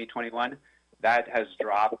Q1 2021. That has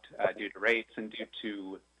dropped due to rates and due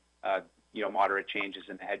to moderate changes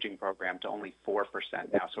in the hedging program to only 4%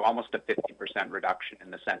 now. So almost a 50% reduction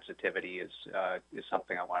in the sensitivity is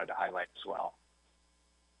something I wanted to highlight as well.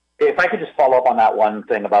 If I could just follow up on that one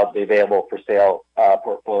thing about the available for sale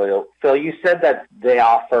portfolio. Phil, you said that they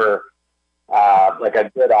offer like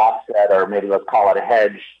a good offset, or maybe let's call it a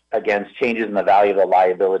hedge against changes in the value of the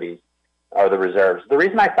liabilities or the reserves. The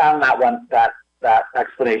reason I found that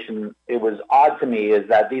explanation, it was odd to me, is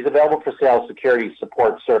that these available for sale securities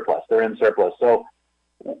support surplus. They're in surplus. So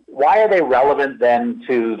why are they relevant then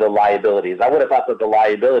to the liabilities? I would have thought that the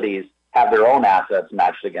liabilities have their own assets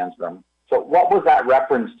matched against them. So what was that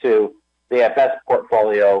reference to the AFS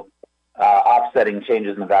portfolio offsetting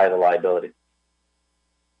changes in the value of the liability?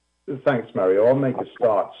 Thanks, Mario. I'll make a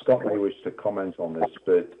start. Scott may wish to comment on this,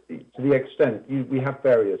 but to the extent we have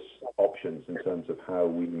various options in terms of how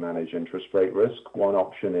we manage interest rate risk. One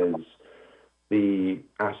option is the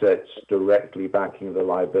assets directly backing the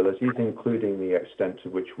liabilities, including the extent to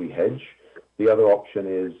which we hedge. The other option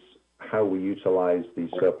is how we utilize the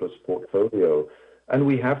surplus portfolio. And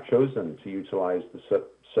we have chosen to utilize the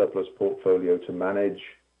surplus portfolio to manage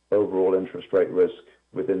overall interest rate risk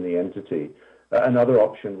within the entity. Another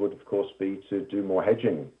option would, of course, be to do more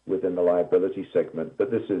hedging within the liability segment. But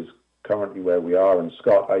this is currently where we are. And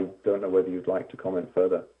Scott, I don't know whether you'd like to comment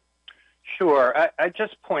further. Sure. I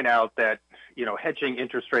just point out that, hedging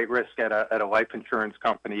interest rate risk at a life insurance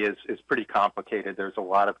company is pretty complicated. There's a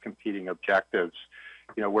lot of competing objectives.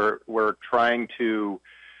 We're trying to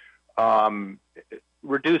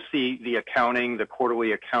reduce the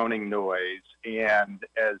quarterly accounting noise. And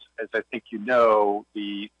as I think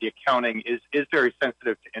the accounting is very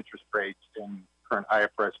sensitive to interest rates in current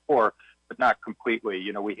IFRS 4, but not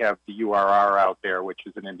completely. We have the URR out there, which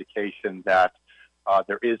is an indication that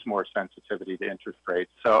there is more sensitivity to interest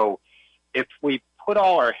rates. So if we put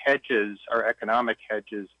all our hedges, our economic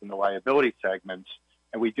hedges, in the liability segments,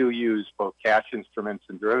 and we do use both cash instruments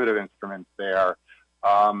and derivative instruments there,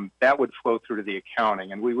 that would flow through to the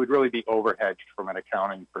accounting, and we would really be overhedged from an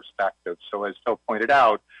accounting perspective. So as Phil pointed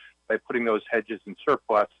out, by putting those hedges in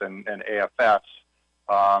surplus and AFS,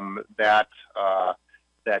 that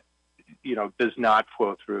does not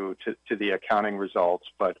flow through to the accounting results,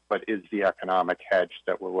 but is the economic hedge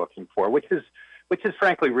that we're looking for, which is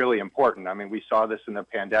frankly really important. I mean, we saw this in the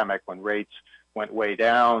pandemic when rates went way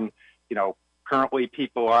down. Currently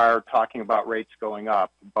people are talking about rates going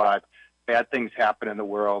up, but bad things happen in the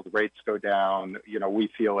world, rates go down. We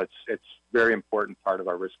feel it's very important part of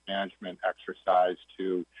our risk management exercise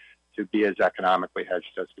to be as economically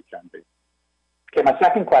hedged as we can be. Okay, my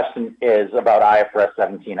second question is about IFRS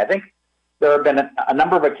 17. I think there have been a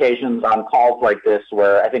number of occasions on calls like this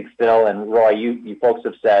where I think Phil and Roy, you folks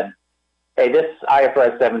have said, hey, this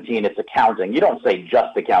IFRS 17, it's accounting. You don't say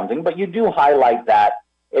just accounting, but you do highlight that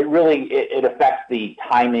it affects the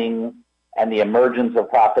timing and the emergence of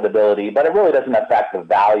profitability, but it really doesn't affect the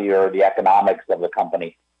value or the economics of the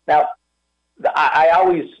company. Now, I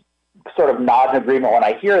always sort of nod in agreement when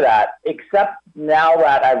I hear that, except now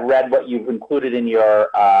that I've read what you've included in your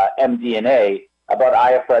MD&A about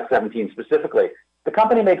IFRS 17 specifically. The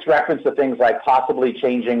company makes reference to things like possibly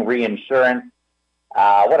changing reinsurance.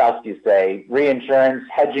 What else do you say? Reinsurance,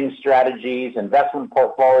 hedging strategies, investment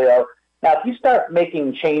portfolio. Now, if you start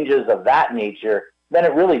making changes of that nature, then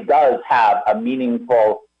it really does have a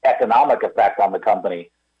meaningful economic effect on the company.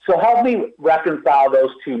 So help me reconcile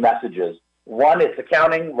those two messages. One, it's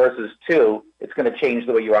accounting, versus two, it's going to change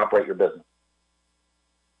the way you operate your business.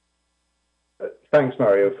 Thanks,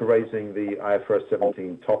 Mario, for raising the IFRS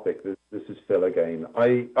 17 topic. This is Phil again.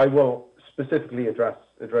 I will specifically address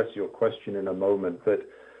your question in a moment, but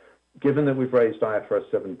given that we've raised IFRS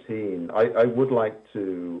 17, I would like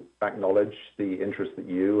to acknowledge the interest that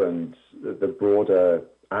you and the broader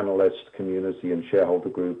analyst community and shareholder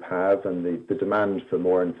group have, and the demand for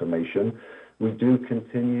more information. We do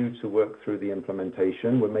continue to work through the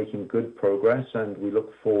implementation. We're making good progress, and we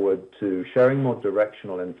look forward to sharing more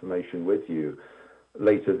directional information with you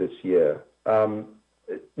later this year.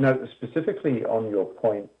 Now, specifically on your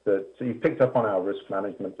point so you picked up on our risk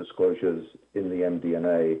management disclosures in the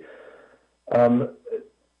MD&A.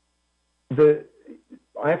 The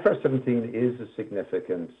IFRS 17 is a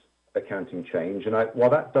significant accounting change, and while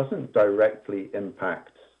that doesn't directly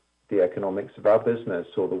impact the economics of our business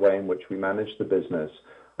or the way in which we manage the business,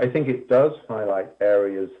 I think it does highlight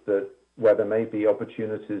areas where there may be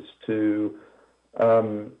opportunities to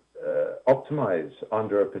optimize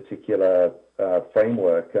under a particular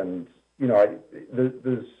framework, and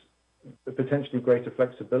there's potentially greater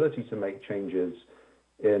flexibility to make changes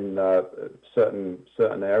in certain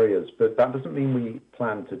areas, but that doesn't mean we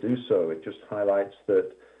plan to do so. It just highlights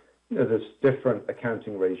that this different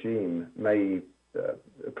accounting regime may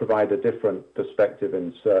provide a different perspective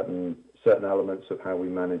in certain elements of how we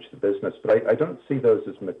manage the business, but I don't see those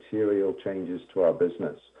as material changes to our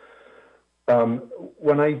business.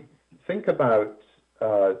 When I think about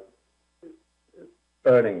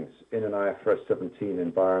earnings in an IFRS 17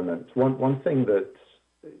 environment, one thing that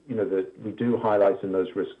we do highlight in those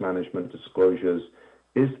risk management disclosures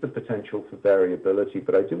is the potential for variability,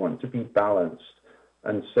 but I do want to be balanced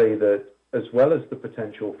and say that as well as the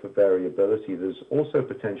potential for variability, there's also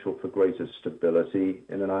potential for greater stability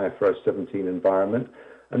in an IFRS 17 environment.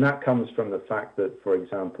 And that comes from the fact that, for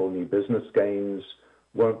example, new business gains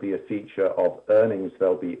won't be a feature of earnings,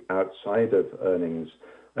 they'll be outside of earnings.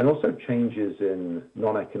 And also changes in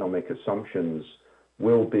non-economic assumptions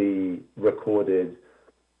will be recorded,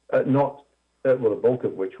 the bulk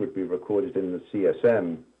of which would be recorded in the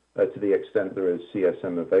CSM to the extent there is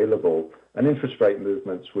CSM available. And interest rate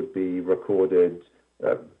movements would be recorded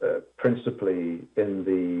principally in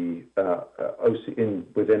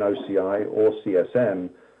within OCI or CSM,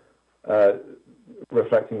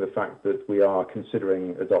 reflecting the fact that we are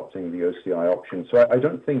considering adopting the OCI option. So I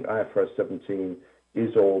don't think IFRS 17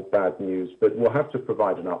 is all bad news, but we'll have to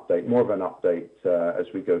provide an update, more of an update as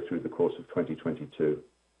we go through the course of 2022.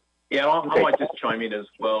 Yeah, I might just chime in as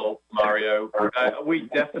well, Mario. We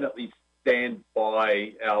definitely stand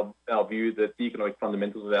by our view that the economic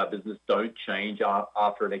fundamentals of our business don't change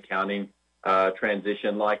after an accounting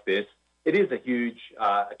transition like this. It is a huge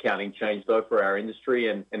accounting change, though, for our industry,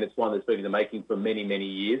 and it's one that's been in the making for many, many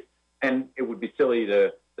years. And it would be silly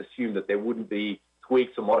to assume that there wouldn't be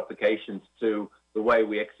tweaks or modifications to the way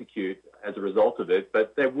we execute as a result of it,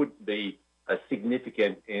 but there would be a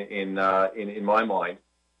significant in my mind.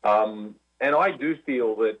 And I do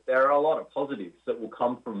feel that there are a lot of positives that will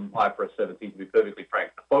come from IFRS 17, to be perfectly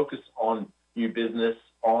frank. The focus on new business,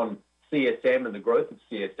 on CSM and the growth of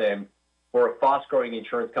CSM for a fast-growing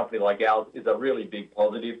insurance company like ours is a really big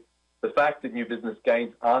positive. The fact that new business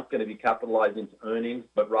gains aren't going to be capitalized into earnings,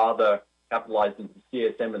 but rather capitalized into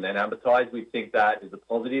CSM and then amortized, we think that is a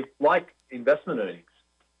positive, like investment earnings.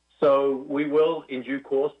 So we will, in due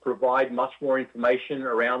course, provide much more information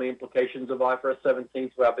around the implications of IFRS 17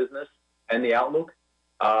 to our business and the outlook.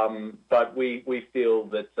 But we feel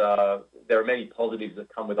that there are many positives that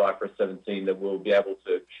come with IFRS 17 that we'll be able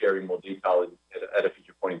to share in more detail at a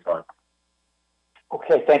future point in time.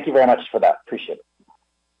 Okay, thank you very much for that. Appreciate it.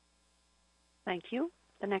 Thank you.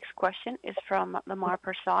 The next question is from Lamar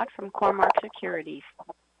Persad from Cormark Securities.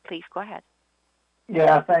 Please go ahead.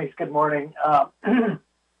 Yeah, thanks. Good morning.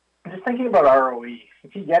 Just thinking about ROE,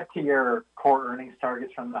 if you get to your core earnings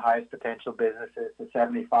targets from the highest potential businesses to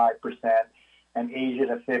 75% and Asia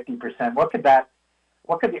to 50%, what could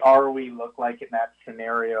the ROE look like in that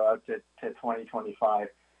scenario out to 2025?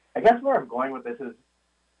 I guess where I'm going with this is,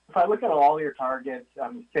 if I look at all your targets,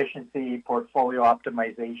 efficiency, portfolio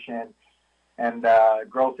optimization, and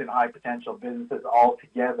growth in high potential businesses all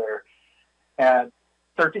together, at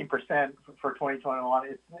 13% for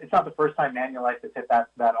 2021, it's not the first time Manulife has hit that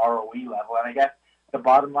ROE level. And I guess the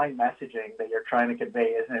bottom line messaging that you're trying to convey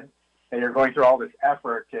isn't that you're going through all this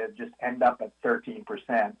effort to just end up at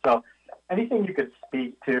 13%. So anything you could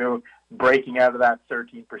speak to breaking out of that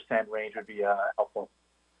 13% range would be helpful.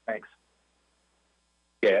 Thanks.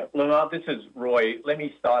 Yeah, Lamar, this is Roy. Let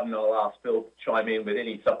me start and I'll ask Phil to chime in with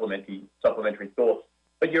any supplementary thoughts.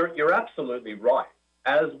 But you're absolutely right.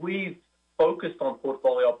 As we've focused on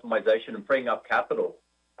portfolio optimization and freeing up capital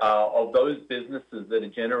of those businesses that are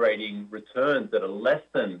generating returns that are less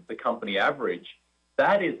than the company average,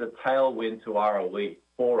 that is a tailwind to ROE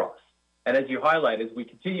for us. And as you highlight, as we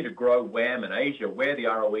continue to grow WAM and Asia, where the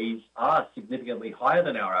ROEs are significantly higher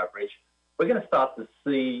than our average, we're going to start to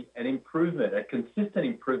see an improvement, a consistent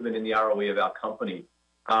improvement in the ROE of our company.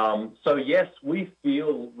 So yes, we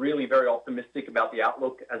feel really very optimistic about the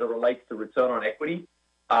outlook as it relates to return on equity,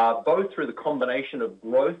 both through the combination of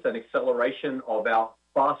growth and acceleration of our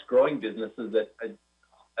fast-growing businesses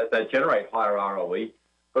that generate higher ROE,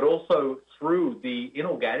 but also through the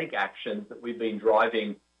inorganic actions that we've been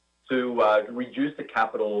driving to reduce the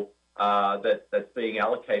capital that's being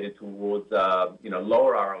allocated towards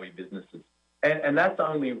lower ROE businesses. And that's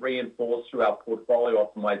only reinforced through our portfolio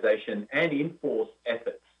optimization and in-force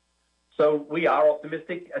efforts. So we are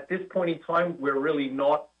optimistic. At this point in time, we're really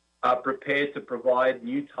not prepared to provide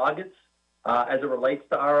new targets as it relates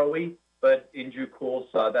to ROE, but in due course,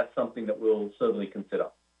 that's something that we'll certainly consider.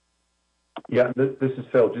 Yeah, this is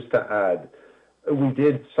Phil. Just to add, we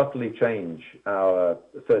did subtly change our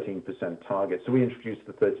 13% target. So we introduced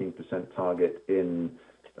the 13% target in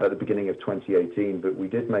the beginning of 2018, but we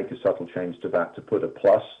did make a subtle change to that to put a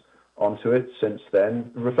plus onto it since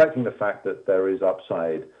then, reflecting the fact that there is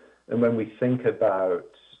upside. And when we think about,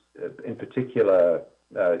 in particular,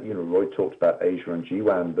 Roy talked about Asia and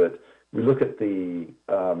GWAM, but we look at the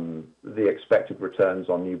expected returns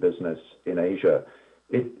on new business in Asia,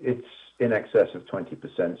 it's in excess of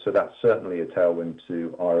 20%. So that's certainly a tailwind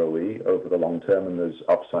to ROE over the long term, and there's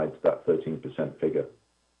upside to that 13% figure.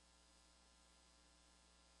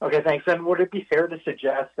 Okay, thanks. And would it be fair to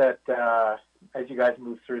suggest that as you guys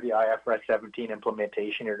move through the IFRS 17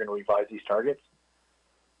 implementation, you're going to revise these targets?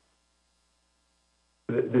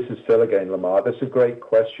 This is Phil again, Lamar. That's a great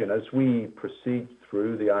question. As we proceed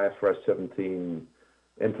through the IFRS 17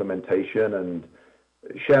 implementation and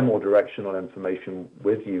share more directional information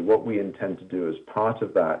with you, what we intend to do as part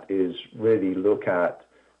of that is really look at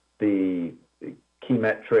the key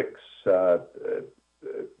metrics,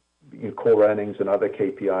 core earnings and other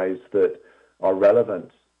KPIs that are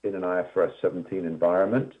relevant in an IFRS 17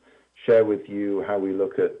 environment, share with you how we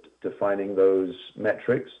look at defining those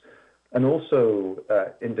metrics, and also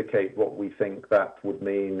indicate what we think that would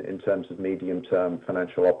mean in terms of medium-term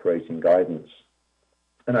financial operating guidance.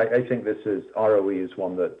 And I think ROE is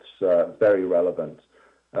one that's very relevant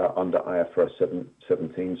under IFRS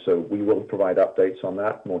 17, so we will provide updates on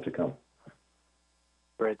that, more to come.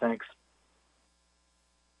 Great, thanks.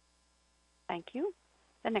 Thank you.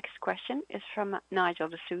 The next question is from Nigel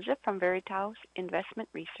D'Souza from Veritas Investment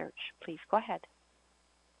Research. Please go ahead.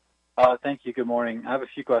 Thank you. Good morning. I have a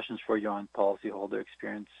few questions for you on policyholder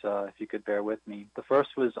experience, if you could bear with me. The first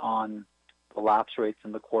was on the lapse rates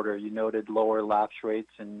in the quarter. You noted lower lapse rates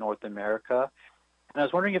in North America. And I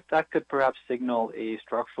was wondering if that could perhaps signal a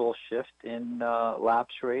structural shift in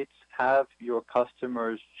lapse rates. Have your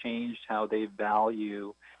customers changed how they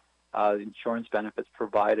value insurance benefits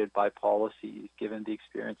provided by policies, given the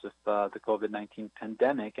experience of the COVID-19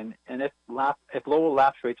 pandemic? And if lower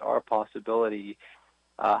lapse rates are a possibility,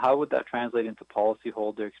 how would that translate into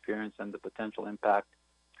policyholder experience and the potential impact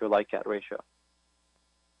to your LICAT ratio?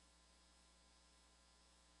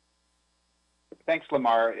 Thanks,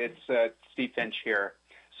 Lamar. It's Steve Finch here.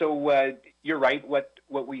 So you're right. What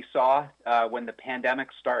we saw when the pandemic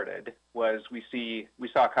started was we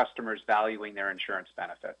saw customers valuing their insurance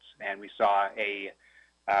benefits, and we saw a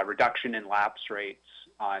reduction in lapse rates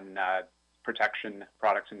on protection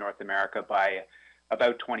products in North America by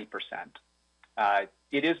about 20%.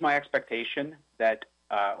 It is my expectation that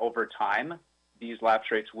over time, these lapse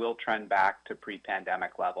rates will trend back to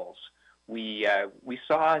pre-pandemic levels. We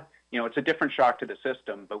saw, it's a different shock to the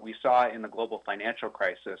system, but we saw in the global financial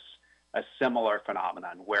crisis a similar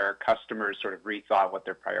phenomenon where customers sort of rethought what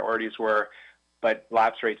their priorities were, but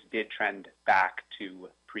lapse rates did trend back to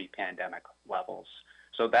pre-pandemic levels.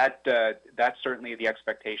 So that's certainly the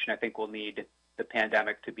expectation. I think we'll need the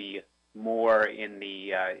pandemic to be more in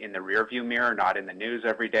the rearview mirror, not in the news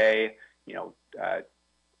every day.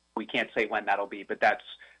 We can't say when that'll be, but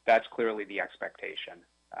that's clearly the expectation.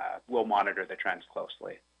 We'll monitor the trends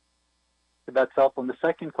closely. That's helpful. And the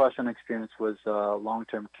second question experience was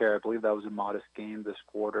long-term care. I believe that was a modest gain this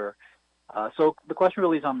quarter. So the question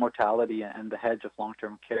really is on mortality and the hedge of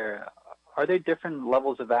long-term care. Are there different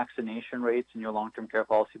levels of vaccination rates in your long-term care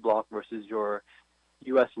policy block versus your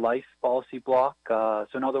U.S. life policy block? So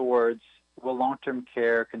in other words, will long-term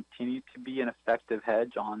care continue to be an effective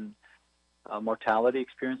hedge on mortality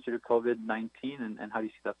experience due to COVID-19, and how do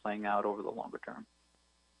you see that playing out over the longer term?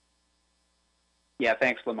 Yeah,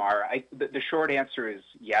 thanks, Lamar. The short answer is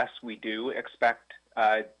yes, we do expect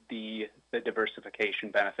the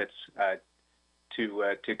diversification benefits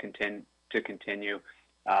to continue.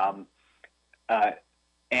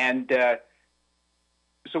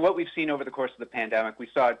 So what we've seen over the course of the pandemic, we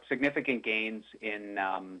saw significant gains in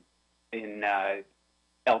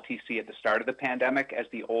LTC at the start of the pandemic as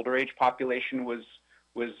the older age population was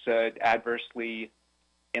adversely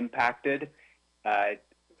impacted.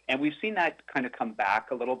 And we've seen that kind of come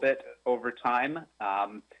back a little bit over time.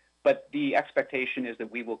 But the expectation is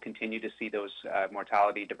that we will continue to see those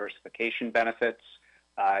mortality diversification benefits.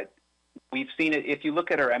 We've seen it. If you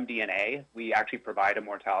look at our MD&A, we actually provide a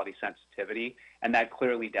mortality sensitivity, and that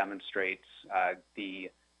clearly demonstrates the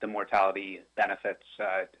mortality benefits,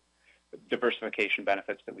 diversification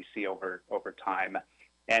benefits that we see over time.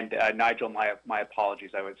 And Nigel, my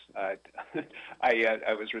apologies. I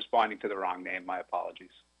was responding to the wrong name. My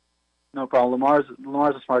apologies. No problem.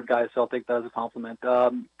 Lamar's a smart guy, so I'll take that as a compliment.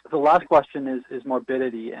 The last question is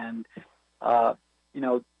morbidity, and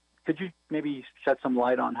could you maybe shed some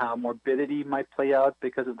light on how morbidity might play out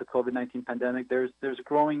because of the COVID-19 pandemic? There's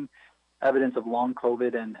growing evidence of long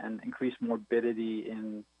COVID and increased morbidity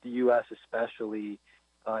in the U.S., especially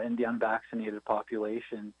in the unvaccinated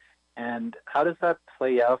population. And how does that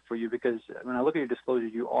play out for you? Because when I look at your disclosure,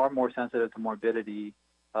 you are more sensitive to morbidity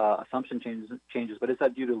assumption changes, but is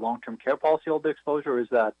that due to long-term care policyholder exposure, or is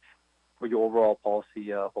that for your overall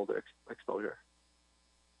policyholder exposure?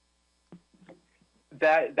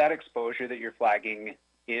 That exposure that you're flagging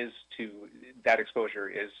is to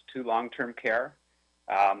long-term care.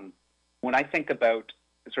 When I think about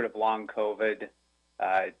sort of long COVID,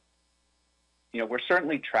 we're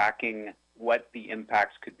certainly tracking what the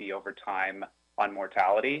impacts could be over time on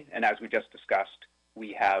mortality. And as we just discussed,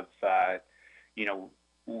 we have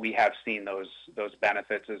seen those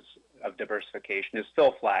benefits of diversification. As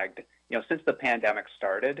Phil flagged, since the pandemic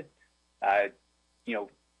started,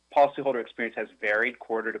 policyholder experience has varied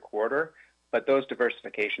quarter to quarter, but those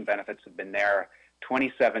diversification benefits have been there.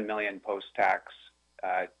 27 million post-tax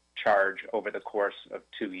charge over the course of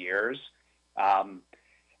 2 years. And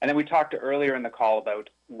then we talked earlier in the call about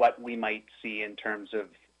what we might see in terms of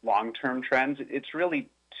long-term trends. It's really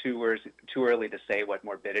too early to say what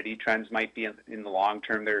morbidity trends might be in the long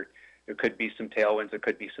term. There could be some tailwinds, there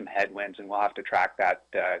could be some headwinds, and we'll have to track that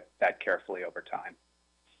carefully over time.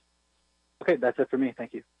 Okay, that's it for me.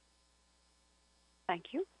 Thank you. Thank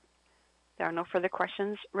you. There are no further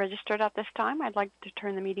questions registered at this time. I'd like to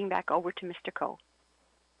turn the meeting back over to Mr. Ko.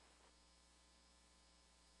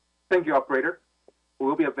 Thank you, operator. We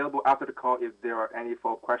will be available after the call if there are any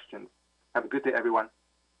follow-up questions. Have a good day, everyone.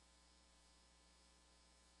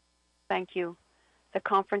 Thank you. The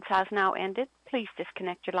conference has now ended. Please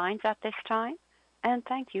disconnect your lines at this time, and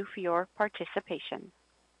thank you for your participation.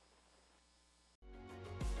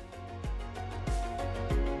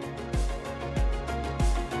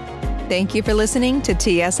 Thank you for listening to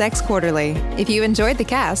TSX Quarterly. If you enjoyed the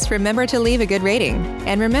cast, remember to leave a good rating.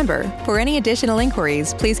 And remember, for any additional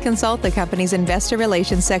inquiries, please consult the company's investor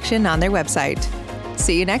relations section on their website.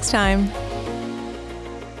 See you next time.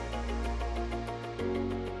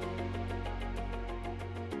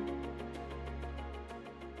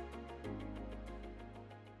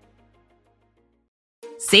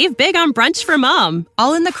 Save big on brunch for mom,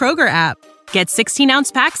 all in the Kroger app. Get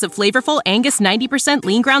 16-ounce packs of flavorful Angus 90%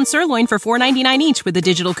 lean ground sirloin for $4.99 each with a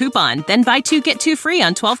digital coupon. Then buy 2, get 2 free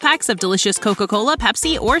on 12 packs of delicious Coca-Cola,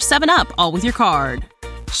 Pepsi, or 7-Up, all with your card.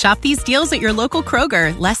 Shop these deals at your local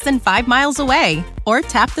Kroger, less than 5 miles away. Or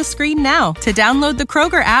tap the screen now to download the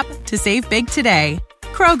Kroger app to save big today.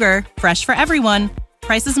 Kroger, fresh for everyone.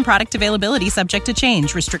 Prices and product availability subject to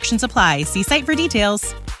change. Restrictions apply. See site for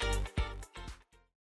details.